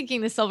 I'm thinking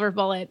the silver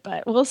bullet,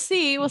 but we'll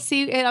see.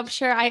 And I'm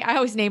sure I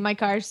always name my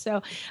cars.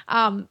 So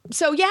buying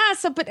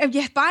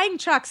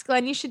trucks,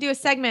 Glenn, you should do a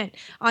segment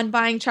on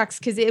buying trucks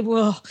because it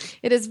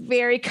is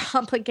very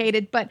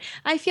complicated, but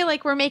I feel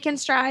like we're making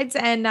strides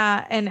and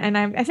I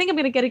think I'm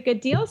going to get a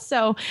good deal.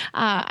 So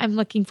I'm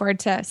looking forward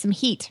to some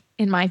heat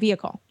in my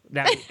vehicle.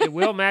 Now, it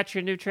will match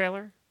your new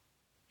trailer?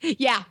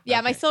 Yeah.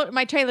 Okay.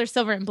 My trailer's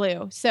silver and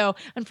blue. So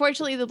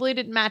unfortunately, the blue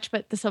didn't match,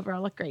 but the silver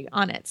will look great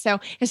on it. So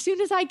as soon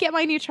as I get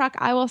my new truck,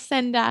 I will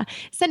send a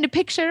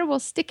picture. We'll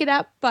stick it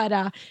up.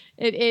 But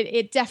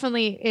it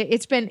definitely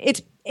it's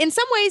in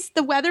some ways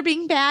the weather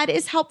being bad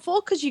is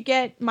helpful because you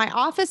get my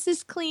office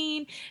is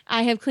clean.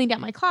 I have cleaned out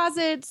my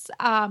closets,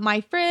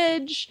 my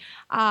fridge.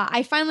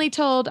 I finally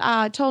told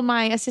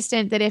my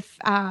assistant that if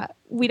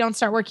we don't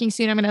start working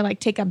soon, I'm going to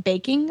take up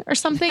baking or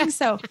something.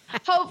 So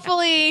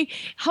hopefully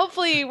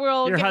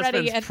we'll Your get ready.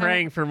 husband's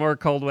praying for more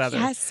cold weather.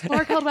 Yes,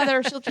 more cold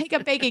weather. She'll take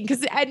up baking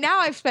because now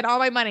I've spent all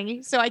my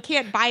money, so I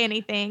can't buy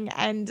anything.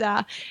 And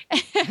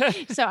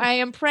so I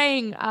am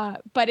praying,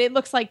 but it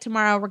looks like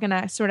tomorrow we're going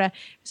to sort of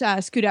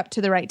scoot up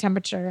to the right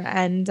temperature,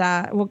 and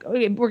we're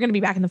going to be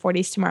back in the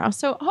 40s tomorrow.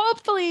 So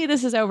hopefully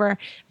this is over.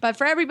 But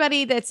for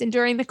everybody that's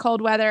enduring the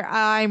cold weather,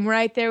 I'm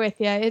right there with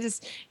you.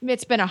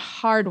 It's been a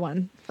hard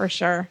one for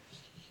sure.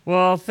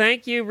 Well,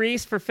 thank you,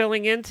 Reese, for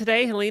filling in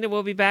today. Helena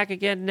will be back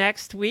again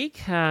next week.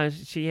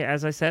 She,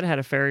 as I said, had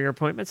a farrier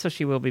appointment, so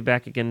she will be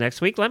back again next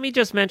week. Let me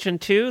just mention,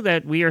 too,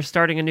 that we are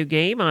starting a new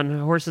game on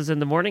Horses in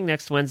the Morning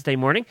next Wednesday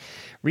morning.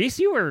 Reese,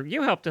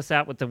 you helped us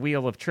out with the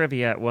Wheel of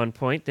Trivia at one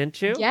point, didn't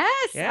you?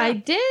 Yes, yeah. I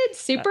did.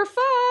 Super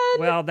fun.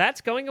 Well,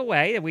 that's going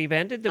away. We've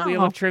ended the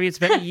Wheel of Trivia. It's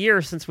been a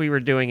year since we were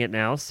doing it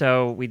now,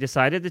 so we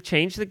decided to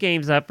change the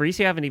games up. Reese,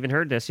 you haven't even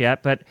heard this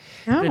yet, but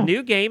the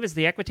new game is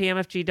the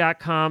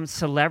EquityMFG.com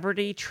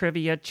Celebrity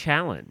Trivia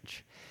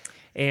Challenge.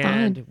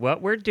 And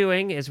what we're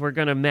doing is we're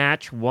going to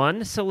match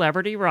one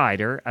celebrity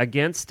rider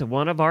against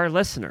one of our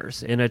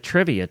listeners in a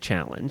trivia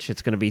challenge.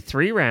 It's going to be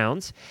 3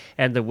 rounds,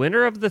 and the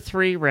winner of the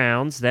 3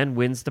 rounds then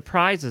wins the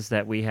prizes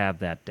that we have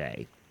that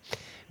day.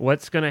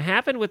 What's going to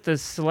happen with the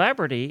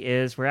celebrity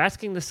is we're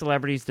asking the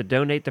celebrities to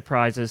donate the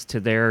prizes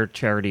to their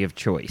charity of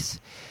choice.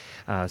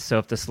 So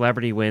if the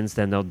celebrity wins,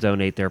 then they'll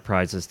donate their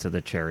prizes to the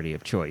charity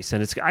of choice.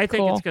 And I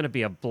think it's going to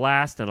be a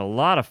blast and a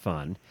lot of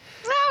fun.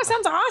 Oh,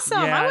 sounds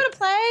awesome. Yeah, I want to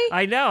play.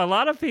 I know. A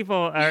lot of people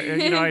are,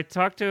 I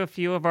talked to a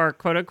few of our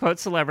quote-unquote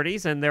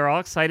celebrities, and they're all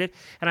excited.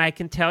 And I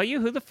can tell you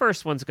who the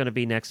first one's going to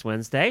be next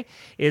Wednesday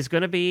is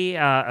going to be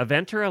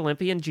eventer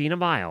Olympian Gina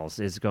Miles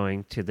is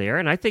going to there.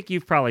 And I think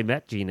you've probably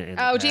met Gina in the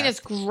past. Gina's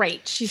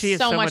great. She is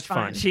so much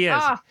fun. She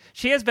is.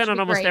 She has been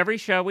on almost every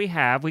show we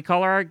have. We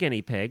call her our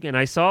guinea pig. And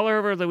I saw her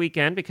over the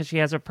weekend because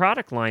she has a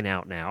product line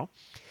out now.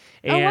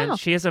 And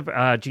she has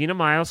a Gina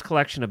Miles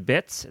collection of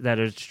bits that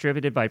are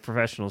distributed by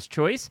Professional's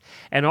Choice.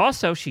 And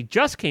also, she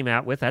just came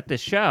out with, at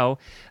this show,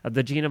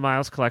 the Gina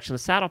Miles collection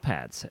of saddle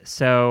pads.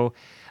 So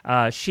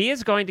she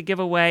is going to give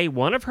away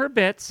one of her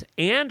bits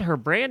and her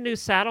brand new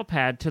saddle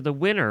pad to the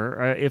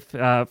winner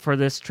for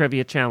this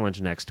trivia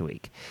challenge next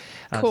week.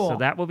 Cool. So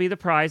that will be the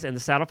prize, and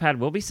the saddle pad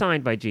will be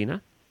signed by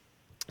Gina.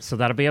 So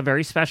that'll be a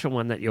very special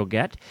one that you'll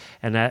get,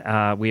 and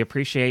that we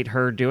appreciate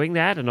her doing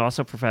that, and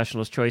also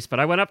Professional's Choice. But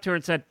I went up to her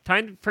and said,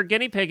 "Time for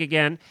guinea pig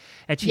again,"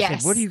 and she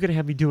said, "What are you going to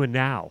have me doing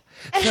now?"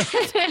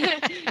 Super.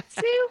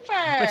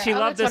 But she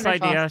loved this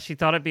idea. She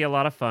thought it'd be a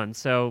lot of fun.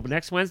 So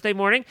next Wednesday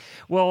morning,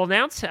 we'll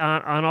announce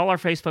on all our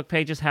Facebook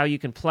pages how you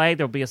can play.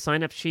 There'll be a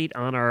sign-up sheet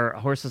on our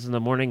Horses in the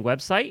Morning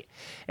website,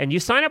 and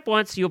you sign up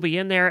once, you'll be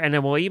in there, and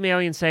then we'll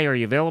email you and say, "Are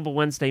you available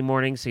Wednesday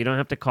morning?" So you don't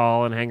have to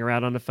call and hang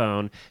around on the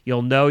phone.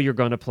 You'll know you're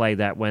going to play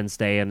that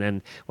Wednesday, and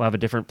then we'll have a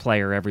different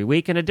player every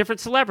week and a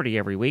different celebrity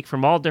every week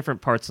from all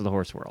different parts of the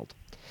horse world.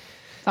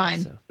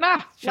 Fun. So,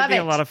 should be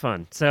a lot of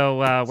fun. So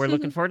we're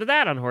looking forward to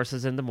that on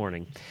Horses in the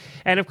Morning.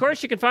 And, of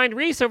course, you can find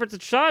Reese over at the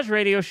Dressage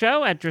Radio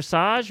Show at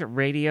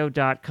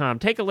dressageradio.com.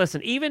 Take a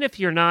listen. Even if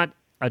you're not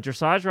a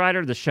dressage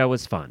rider, the show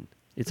is fun.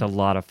 It's a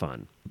lot of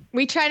fun.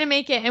 We try to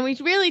make it, and we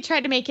really try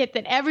to make it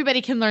that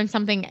everybody can learn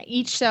something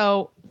each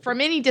show from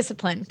any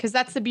discipline, because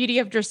that's the beauty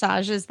of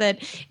dressage, is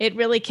that it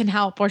really can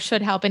help or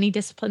should help any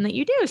discipline that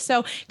you do.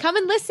 So come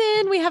and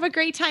listen. We have a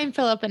great time,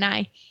 Philip and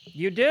I.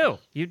 You do.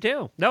 You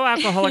do. No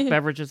alcoholic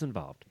beverages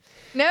involved.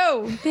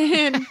 No.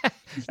 And,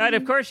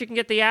 of course, you can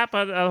get the app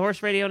on the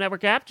Horse Radio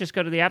Network app. Just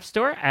go to the App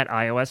Store at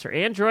iOS or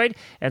Android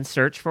and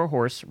search for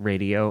Horse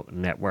Radio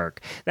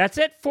Network. That's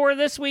it for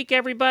this week,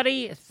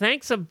 everybody.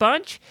 Thanks a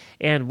bunch,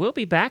 and we'll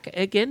be back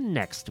again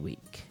next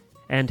week.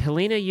 And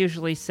Helena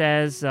usually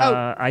says,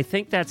 I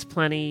think that's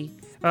plenty.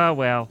 Oh,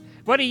 well.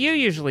 What do you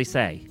usually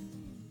say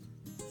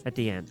at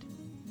the end?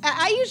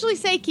 I usually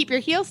say keep your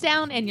heels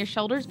down and your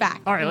shoulders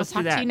back. All right, let's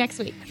do that. We'll talk to you next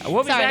week.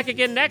 We'll be back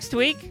again next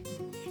week.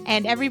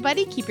 And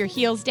everybody, keep your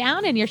heels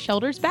down and your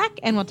shoulders back,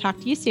 and we'll talk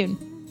to you soon.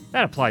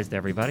 That applies to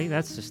everybody.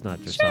 That's just not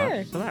dressage.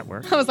 Sure. So that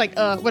works. I was like,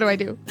 what do I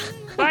do?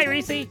 Bye,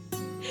 Reese.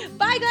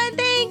 Bye, Glenn.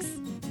 Thanks.